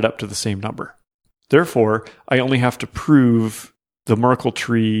that added up to the same number. Therefore, I only have to prove the Merkle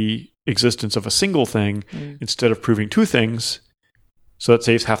tree existence of a single thing instead of proving two things. So that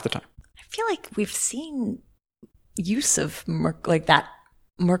saves half the time. I feel like we've seen use of that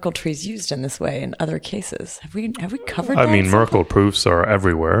Merkle trees used in this way in other cases. Have we covered that? I mean, Merkle proofs are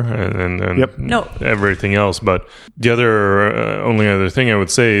everywhere and Yep. No. everything else. But the only other thing I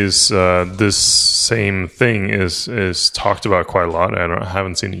would say is this same thing is talked about quite a lot. I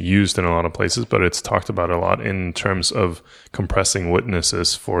haven't seen it used in a lot of places, but it's talked about a lot in terms of compressing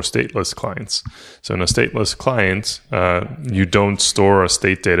witnesses for stateless clients. So in a stateless client, you don't store a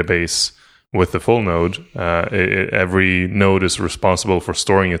state database with the full node. Every node is responsible for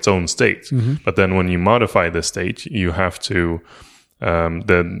storing its own state. But then when you modify the state, you have to,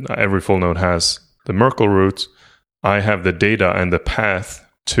 every full node has the Merkle root. I have the data and the path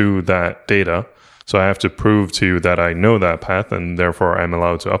to that data. So I have to prove to you that I know that path, and therefore I'm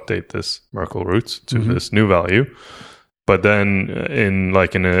allowed to update this Merkle root to this new value. But then in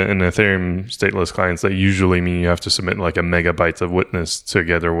Ethereum stateless clients, that usually mean you have to submit like a megabyte of witness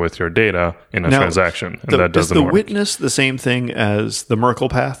together with your data in a transaction. And that doesn't work. Is the witness the same thing as the Merkle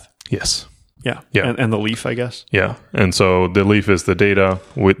path? Yes. Yeah. Yeah. And the leaf, I guess. Yeah. And so the leaf is the data,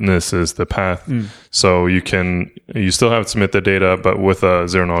 witness is the path. So you still have to submit the data, but with a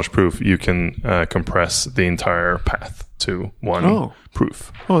zero knowledge proof, you can compress the entire path to one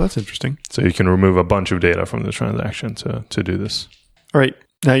proof. Oh, that's interesting. So you can remove a bunch of data from the transaction to do this. All right.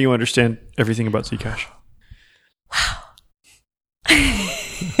 Now you understand everything about Zcash.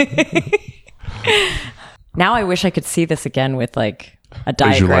 Now I wish I could see this again with like a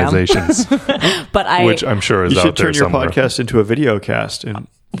diagram. Visualizations. But which I'm sure is you out should there turn your somewhere. podcast into a video cast and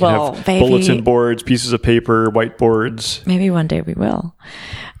you can Well, have maybe- bulletin boards, pieces of paper, whiteboards. Maybe one day we will.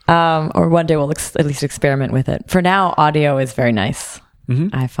 Or one day we'll at least experiment with it. For now, audio is very nice.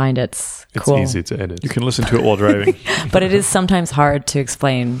 I find it's cool. It's easy to edit. You can listen to it while driving. But it is sometimes hard to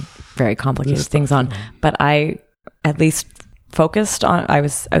explain very complicated things on. But I at least focused on, I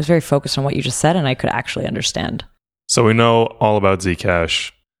was very focused on what you just said, and I could actually understand. So we know all about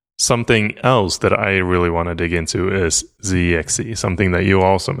Zcash. Something else that I really want to dig into is ZEXE, something that you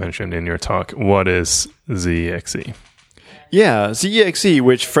also mentioned in your talk. What is ZEXE? Yeah, ZEXE,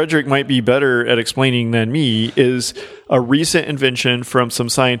 which Frederick might be better at explaining than me, is a recent invention from some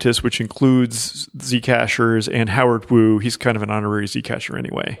scientists, which includes Zcashers and Howard Wu. He's kind of an honorary Zcasher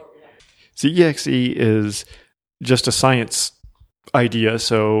anyway. ZEXE is just a science idea,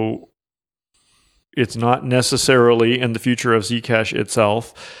 so it's not necessarily in the future of Zcash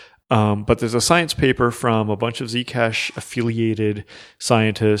itself. But there's a science paper from a bunch of Zcash affiliated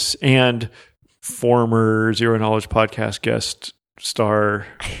scientists and former Zero Knowledge podcast guest star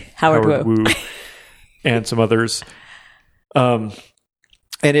Howard Wu and some others. And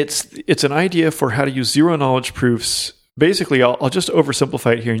it's an idea for how to use zero knowledge proofs. Basically, I'll just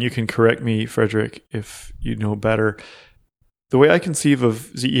oversimplify it here, and you can correct me, Frederick, if you know better. The way I conceive of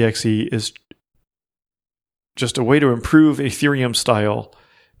ZEXE is just a way to improve Ethereum style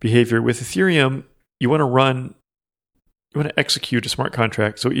behavior. With Ethereum, you want to execute a smart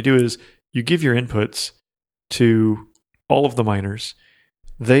contract. So what you do is you give your inputs to all of the miners.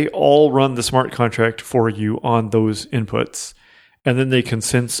 They all run the smart contract for you on those inputs, and then they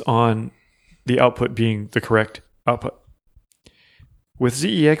consensus on the output being the correct output. With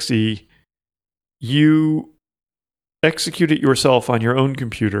ZEXE, you execute it yourself on your own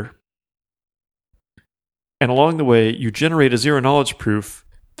computer, and along the way, you generate a zero knowledge proof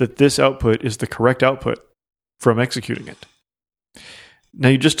that this output is the correct output from executing it. Now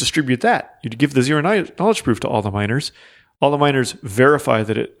you just distribute that. You give the zero knowledge proof to all the miners. All the miners verify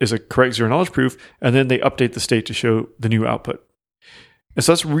that it is a correct zero knowledge proof, and then they update the state to show the new output. And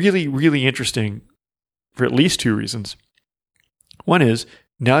so that's really, really interesting for at least two reasons. One is,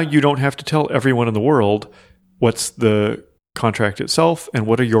 now you don't have to tell everyone in the world what's the contract itself and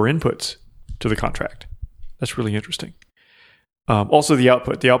what are your inputs to the contract. That's really interesting. Also, the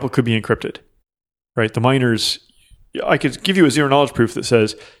output. The output could be encrypted, right? The miners, I could give you a zero knowledge proof that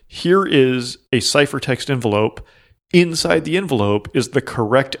says, here is a ciphertext envelope. Inside the envelope is the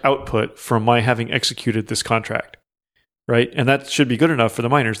correct output from my having executed this contract, right? And that should be good enough for the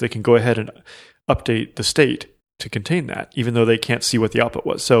miners. They can go ahead and update the state to contain that, even though they can't see what the output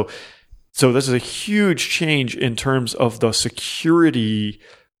was. So this is a huge change in terms of the security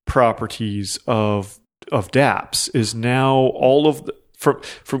properties of dApps. Is now all of the, from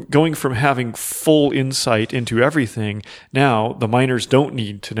going from having full insight into everything, now the miners don't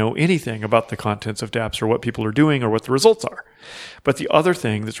need to know anything about the contents of dApps or what people are doing or what the results are. But the other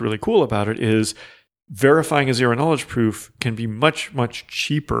thing that's really cool about it is verifying a zero knowledge proof can be much, much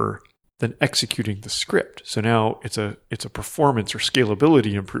cheaper than executing the script. So now it's a performance or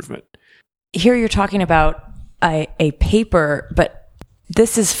scalability improvement. Here you're talking about a paper, but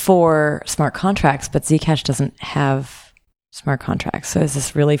this is for smart contracts, but Zcash doesn't have smart contracts. So is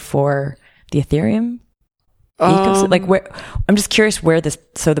this really for the Ethereum ecosystem? Like, where? I'm just curious where this.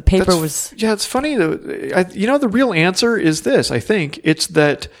 So the paper was. Yeah, it's funny though. The real answer is this. I think it's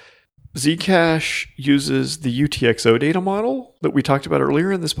that Zcash uses the UTXO data model that we talked about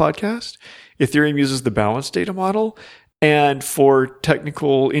earlier in this podcast. Ethereum uses the balanced data model, and for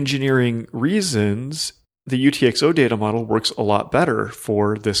technical engineering reasons, the UTXO data model works a lot better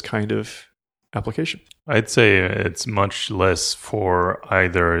for this kind of application. I'd say it's much less for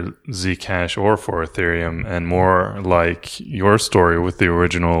either Zcash or for Ethereum, and more like your story with the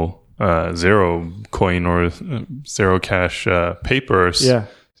original Zero Coin or Zero Cash papers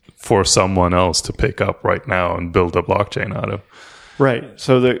for someone else to pick up right now and build a blockchain out of. Right.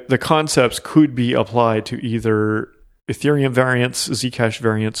 So the concepts could be applied to either Ethereum variants, Zcash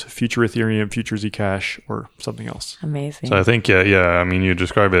variants, future Ethereum, future Zcash, or something else. Amazing. So I think, I mean, you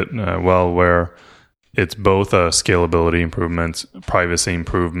describe it well, where it's both a scalability improvement, privacy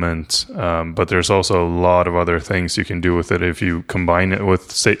improvement, but there's also a lot of other things you can do with it if you combine it with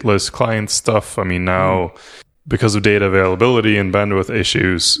stateless client stuff. I mean, now, because of data availability and bandwidth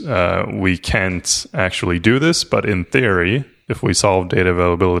issues, we can't actually do this, but in theory, if we solve data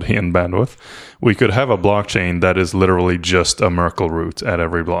availability and bandwidth, we could have a blockchain that is literally just a Merkle root at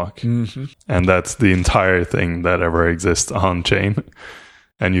every block. Mm-hmm. And that's the entire thing that ever exists on chain.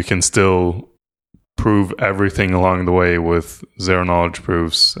 And you can still prove everything along the way with zero knowledge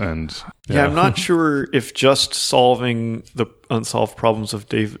proofs. And I'm not sure if just solving the unsolved problems of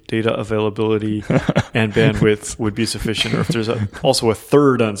data availability and bandwidth would be sufficient, or if there's also a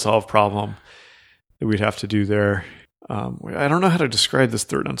third unsolved problem that we'd have to do there. I don't know how to describe this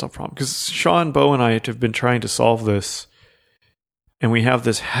third unsolved problem, because Sean, Bo, and I have been trying to solve this, and we have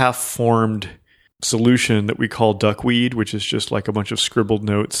this half-formed solution that we call duckweed, which is just like a bunch of scribbled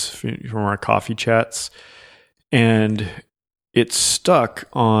notes from our coffee chats. And it's stuck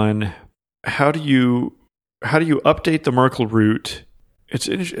on how do you update the Merkle root. It's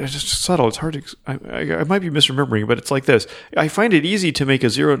just subtle. It's hard to. I might be misremembering, but it's like this. I find it easy to make a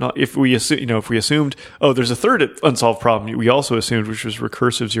zero. If we assumed, there's a third unsolved problem. We also assumed, which was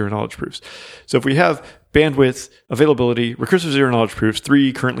recursive zero knowledge proofs. So if we have bandwidth, availability, recursive zero knowledge proofs,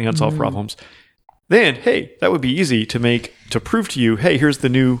 3 currently unsolved problems, then hey, that would be easy to prove to you. Hey, here's the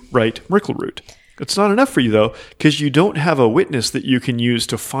new right Merkle root. It's not enough for you though, because you don't have a witness that you can use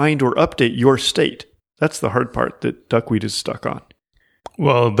to find or update your state. That's the hard part that duckweed is stuck on.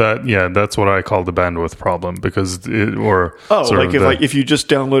 Well, that's what I call the bandwidth problem, because if you just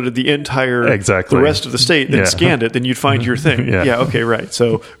downloaded the entire the rest of the state, then scanned it, then you'd find your thing. Okay, right.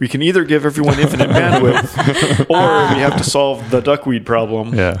 So we can either give everyone infinite bandwidth, or we have to solve the duckweed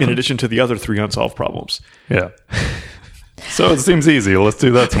problem in addition to the other 3 unsolved problems. Yeah. So it seems easy. Let's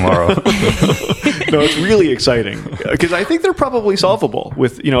do that tomorrow. No, it's really exciting, because I think they're probably solvable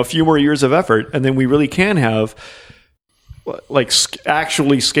with a few more years of effort, and then we really can have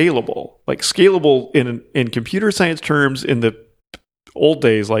actually scalable, in computer science terms. In the old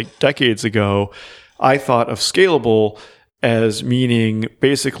days, like decades ago, I thought of scalable as meaning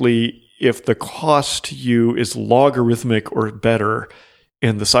basically if the cost to you is logarithmic or better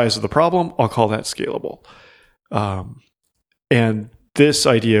in the size of the problem, I'll call that scalable. And this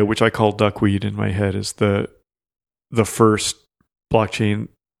idea, which I call duckweed in my head, is the first blockchain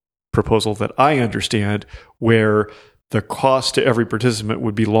proposal that I understand where the cost to every participant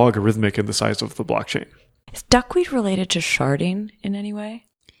would be logarithmic in the size of the blockchain. Is duckweed related to sharding in any way?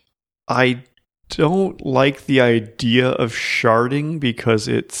 I don't like the idea of sharding because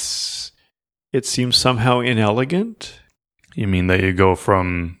it seems somehow inelegant. You mean that you go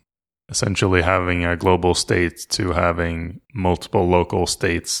from essentially having a global state to having multiple local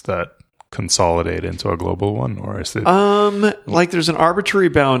states that consolidate into a global one? Or is it like there's an arbitrary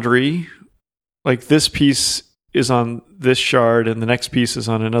boundary, like this piece is on this shard and the next piece is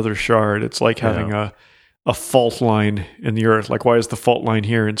on another shard. It's like having a fault line in the earth. Like, why is the fault line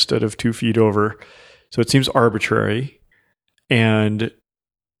here instead of 2 feet over? So it seems arbitrary, and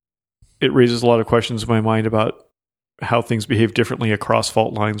it raises a lot of questions in my mind about how things behave differently across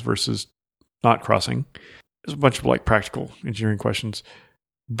fault lines versus not crossing. There's a bunch of practical engineering questions,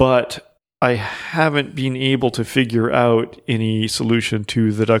 but I haven't been able to figure out any solution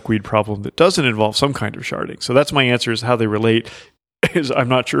to the duckweed problem that doesn't involve some kind of sharding. So that's my answer, is how they relate. I'm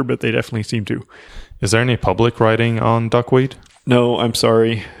not sure, but they definitely seem to. Is there any public writing on duckweed? No, I'm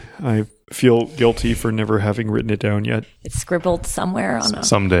sorry. I feel guilty for never having written it down yet. It's scribbled somewhere on a...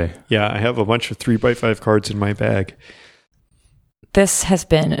 Someday. Yeah, I have a bunch of 3x5 cards in my bag. This has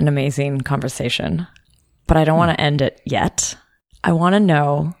been an amazing conversation, but I don't want to end it yet. I want to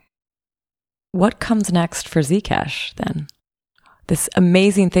know what comes next for Zcash then. This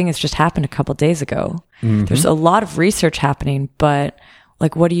amazing thing has just happened a couple days ago. Mm-hmm. There's a lot of research happening, but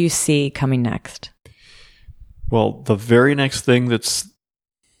like, what do you see coming next? Well, the very next thing that's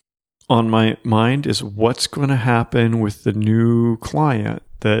on my mind is what's going to happen with the new client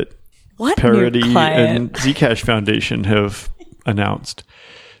that Parity and Zcash Foundation have announced.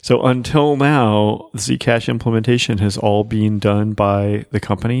 So until now, the Zcash implementation has all been done by the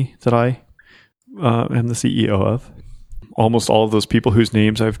company that I am the CEO of. Almost all of those people whose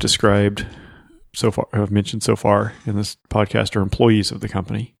names I've described so far, I've mentioned so far in this podcast, are employees of the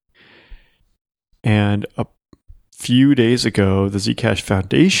company. And a few days ago, the Zcash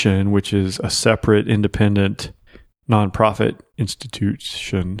Foundation, which is a separate, independent, nonprofit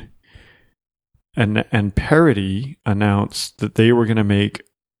institution, and Parity announced that they were going to make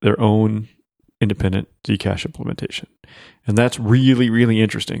their own independent Zcash implementation. And that's really, really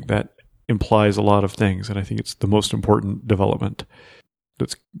interesting. That implies a lot of things, and I think it's the most important development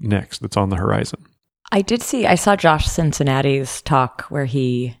that's next, that's on the horizon. I saw Josh Cincinnati's talk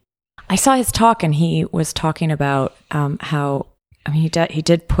I saw his talk, and he was talking about how, he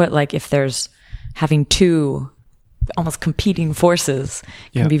did put, like, if there's having two almost competing forces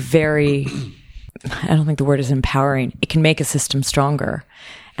can be very, I don't think the word is empowering. It can make a system stronger.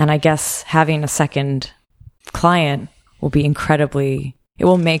 And I guess having a second client will be it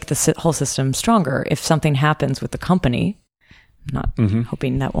will make the whole system stronger. If something happens with the company, I'm not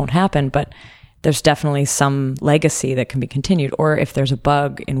hoping that won't happen, but there's definitely some legacy that can be continued. Or if there's a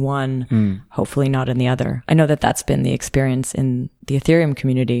bug in one, hopefully not in the other. I know that that's been the experience in the Ethereum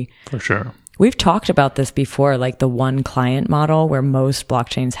community. For sure. We've talked about this before, like the one client model where most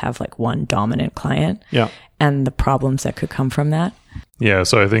blockchains have like one dominant client. Yeah. And the problems that could come from that. Yeah.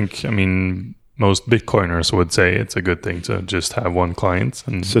 So I think, most Bitcoiners would say it's a good thing to just have one client.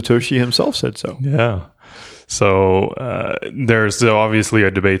 And Satoshi himself said so. Yeah. So there's obviously a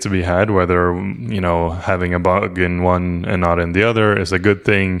debate to be had whether, having a bug in one and not in the other is a good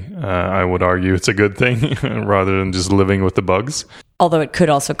thing. I would argue it's a good thing rather than just living with the bugs. Although it could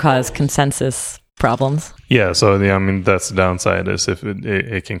also cause consensus problems. Yeah, so that's the downside, is if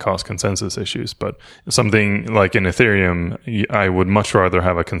it can cause consensus issues. But something like in Ethereum, I would much rather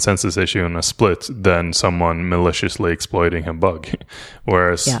have a consensus issue and a split than someone maliciously exploiting a bug.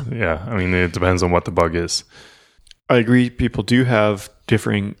 Whereas, it depends on what the bug is. I agree. People do have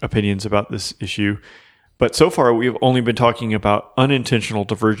differing opinions about this issue. But so far, we've only been talking about unintentional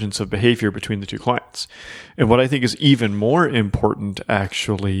divergence of behavior between the two clients. And what I think is even more important,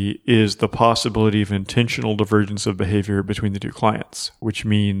 actually, is the possibility of intentional divergence of behavior between the two clients, which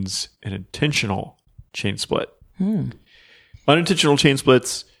means an intentional chain split. Unintentional chain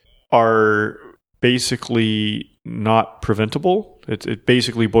splits are basically not preventable. It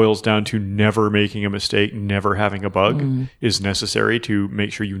basically boils down to never making a mistake, never having a bug is necessary to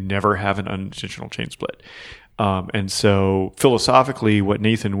make sure you never have an unintentional chain split. And so philosophically, what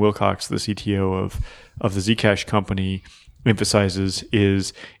Nathan Wilcox, the CTO of the Zcash company, emphasizes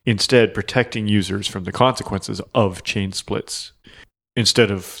is instead protecting users from the consequences of chain splits, instead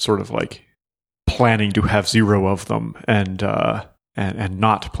of sort of like planning to have zero of them and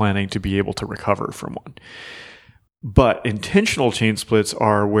not planning to be able to recover from one. But intentional chain splits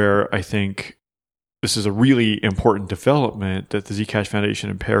are where I think this is a really important development, that the Zcash Foundation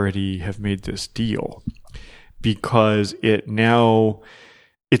and Parity have made this deal, because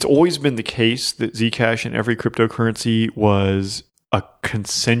it's always been the case that Zcash in every cryptocurrency was a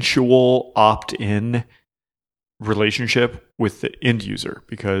consensual opt-in relationship with the end user,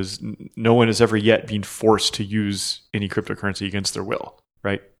 because no one has ever yet been forced to use any cryptocurrency against their will,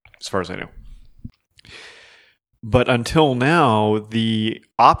 right? As far as I know. But until now, the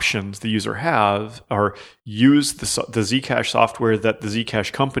options the user have are use the Zcash software that the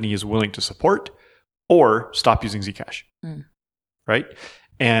Zcash company is willing to support, or stop using Zcash, right?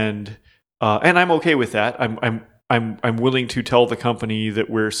 And I'm okay with that. I'm willing to tell the company that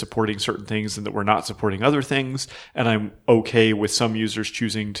we're supporting certain things and that we're not supporting other things. And I'm okay with some users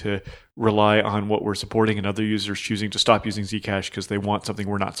choosing to rely on what we're supporting and other users choosing to stop using Zcash because they want something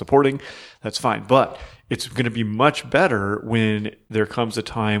we're not supporting. That's fine. But it's going to be much better when there comes a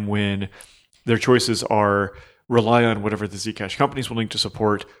time when their choices are rely on whatever the Zcash company is willing to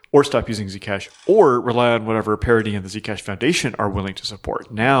support, or stop using Zcash, or rely on whatever Parity and the Zcash Foundation are willing to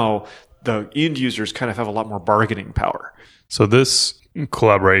support. Now, the end users kind of have a lot more bargaining power. So this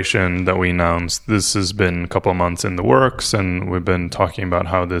collaboration that we announced, this has been a couple of months in the works, and we've been talking about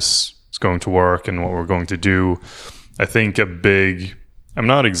how this is going to work and what we're going to do. I think I'm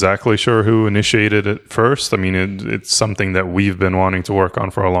not exactly sure who initiated it first. I mean, it's something that we've been wanting to work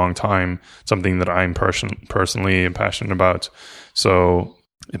on for a long time, something that I'm personally passionate about. So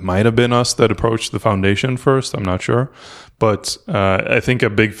it might have been us that approached the foundation first. I'm not sure. But I think a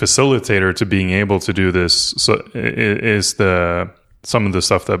big facilitator to being able to do this is some of the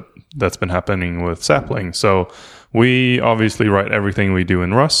stuff that's been happening with Sapling. So we obviously write everything we do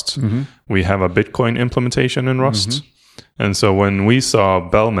in Rust. Mm-hmm. We have a Bitcoin implementation in Rust. Mm-hmm. And so when we saw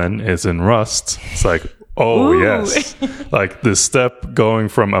Bellman is in Rust, it's like, oh, ooh. Yes. Like the step going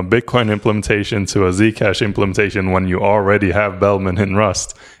from a Bitcoin implementation to a Zcash implementation when you already have Bellman in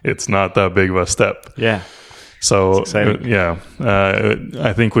Rust, it's not that big of a step. Yeah. So,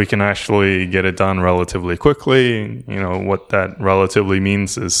 I think we can actually get it done relatively quickly. You know, what that relatively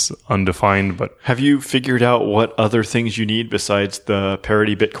means is undefined. But have you figured out what other things you need besides the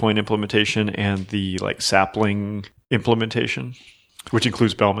Parity Bitcoin implementation and the Sapling implementation, which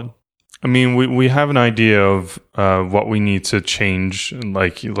includes Bellman? I mean, we have an idea of what we need to change,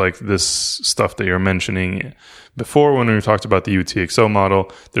 like this stuff that you're mentioning. Before, when we talked about the UTXO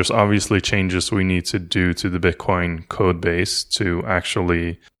model, there's obviously changes we need to do to the Bitcoin code base to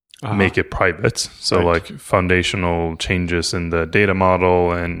actually make it private. So right. Like foundational changes in the data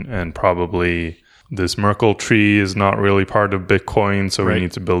model and probably this Merkle tree is not really part of Bitcoin. So right. We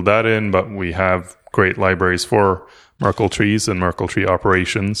need to build that in, but we have great libraries for Merkle trees and Merkle tree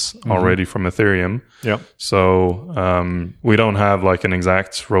operations already from Ethereum. Yeah. So we don't have like an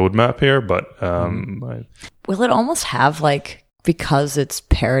exact roadmap here, but will it almost have because it's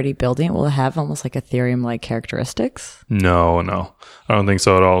parity building, will it have almost like Ethereum like characteristics? No, I don't think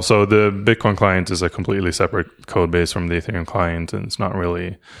so at all. So the Bitcoin client is a completely separate code base from the Ethereum client, and it's not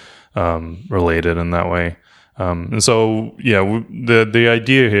really related in that way. And so, the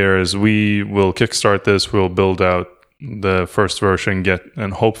idea here is we will kickstart this. We'll build out the first version,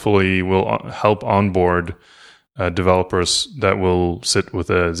 and hopefully we'll help onboard developers that will sit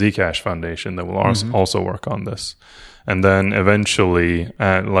with a Zcash foundation that will also work on this. And then eventually,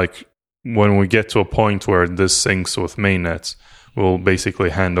 when we get to a point where this syncs with mainnet, we'll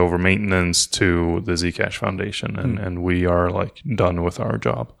basically hand over maintenance to the Zcash foundation, and we are done with our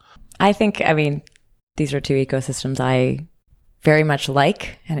job. These are two ecosystems I very much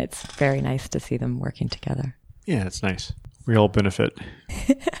like, and it's very nice to see them working together. Yeah, it's nice. We all benefit.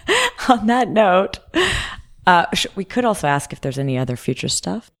 On that note, we could also ask if there's any other future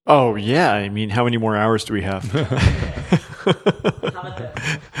stuff. Oh, yeah. I mean, how many more hours do we have?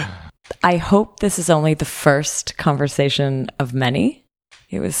 I hope this is only the first conversation of many.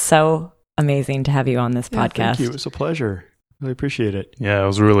 It was so amazing to have you on this podcast. Thank you. It was a pleasure. Really appreciate it. Yeah, it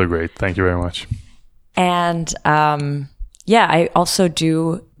was really great. Thank you very much. And I also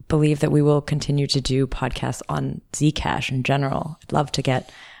do believe that we will continue to do podcasts on Zcash in general. I'd love to get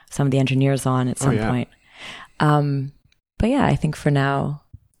some of the engineers on at some point. But yeah, I think for now,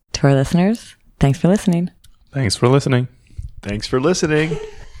 to our listeners, thanks for listening. Thanks for listening. Thanks for listening.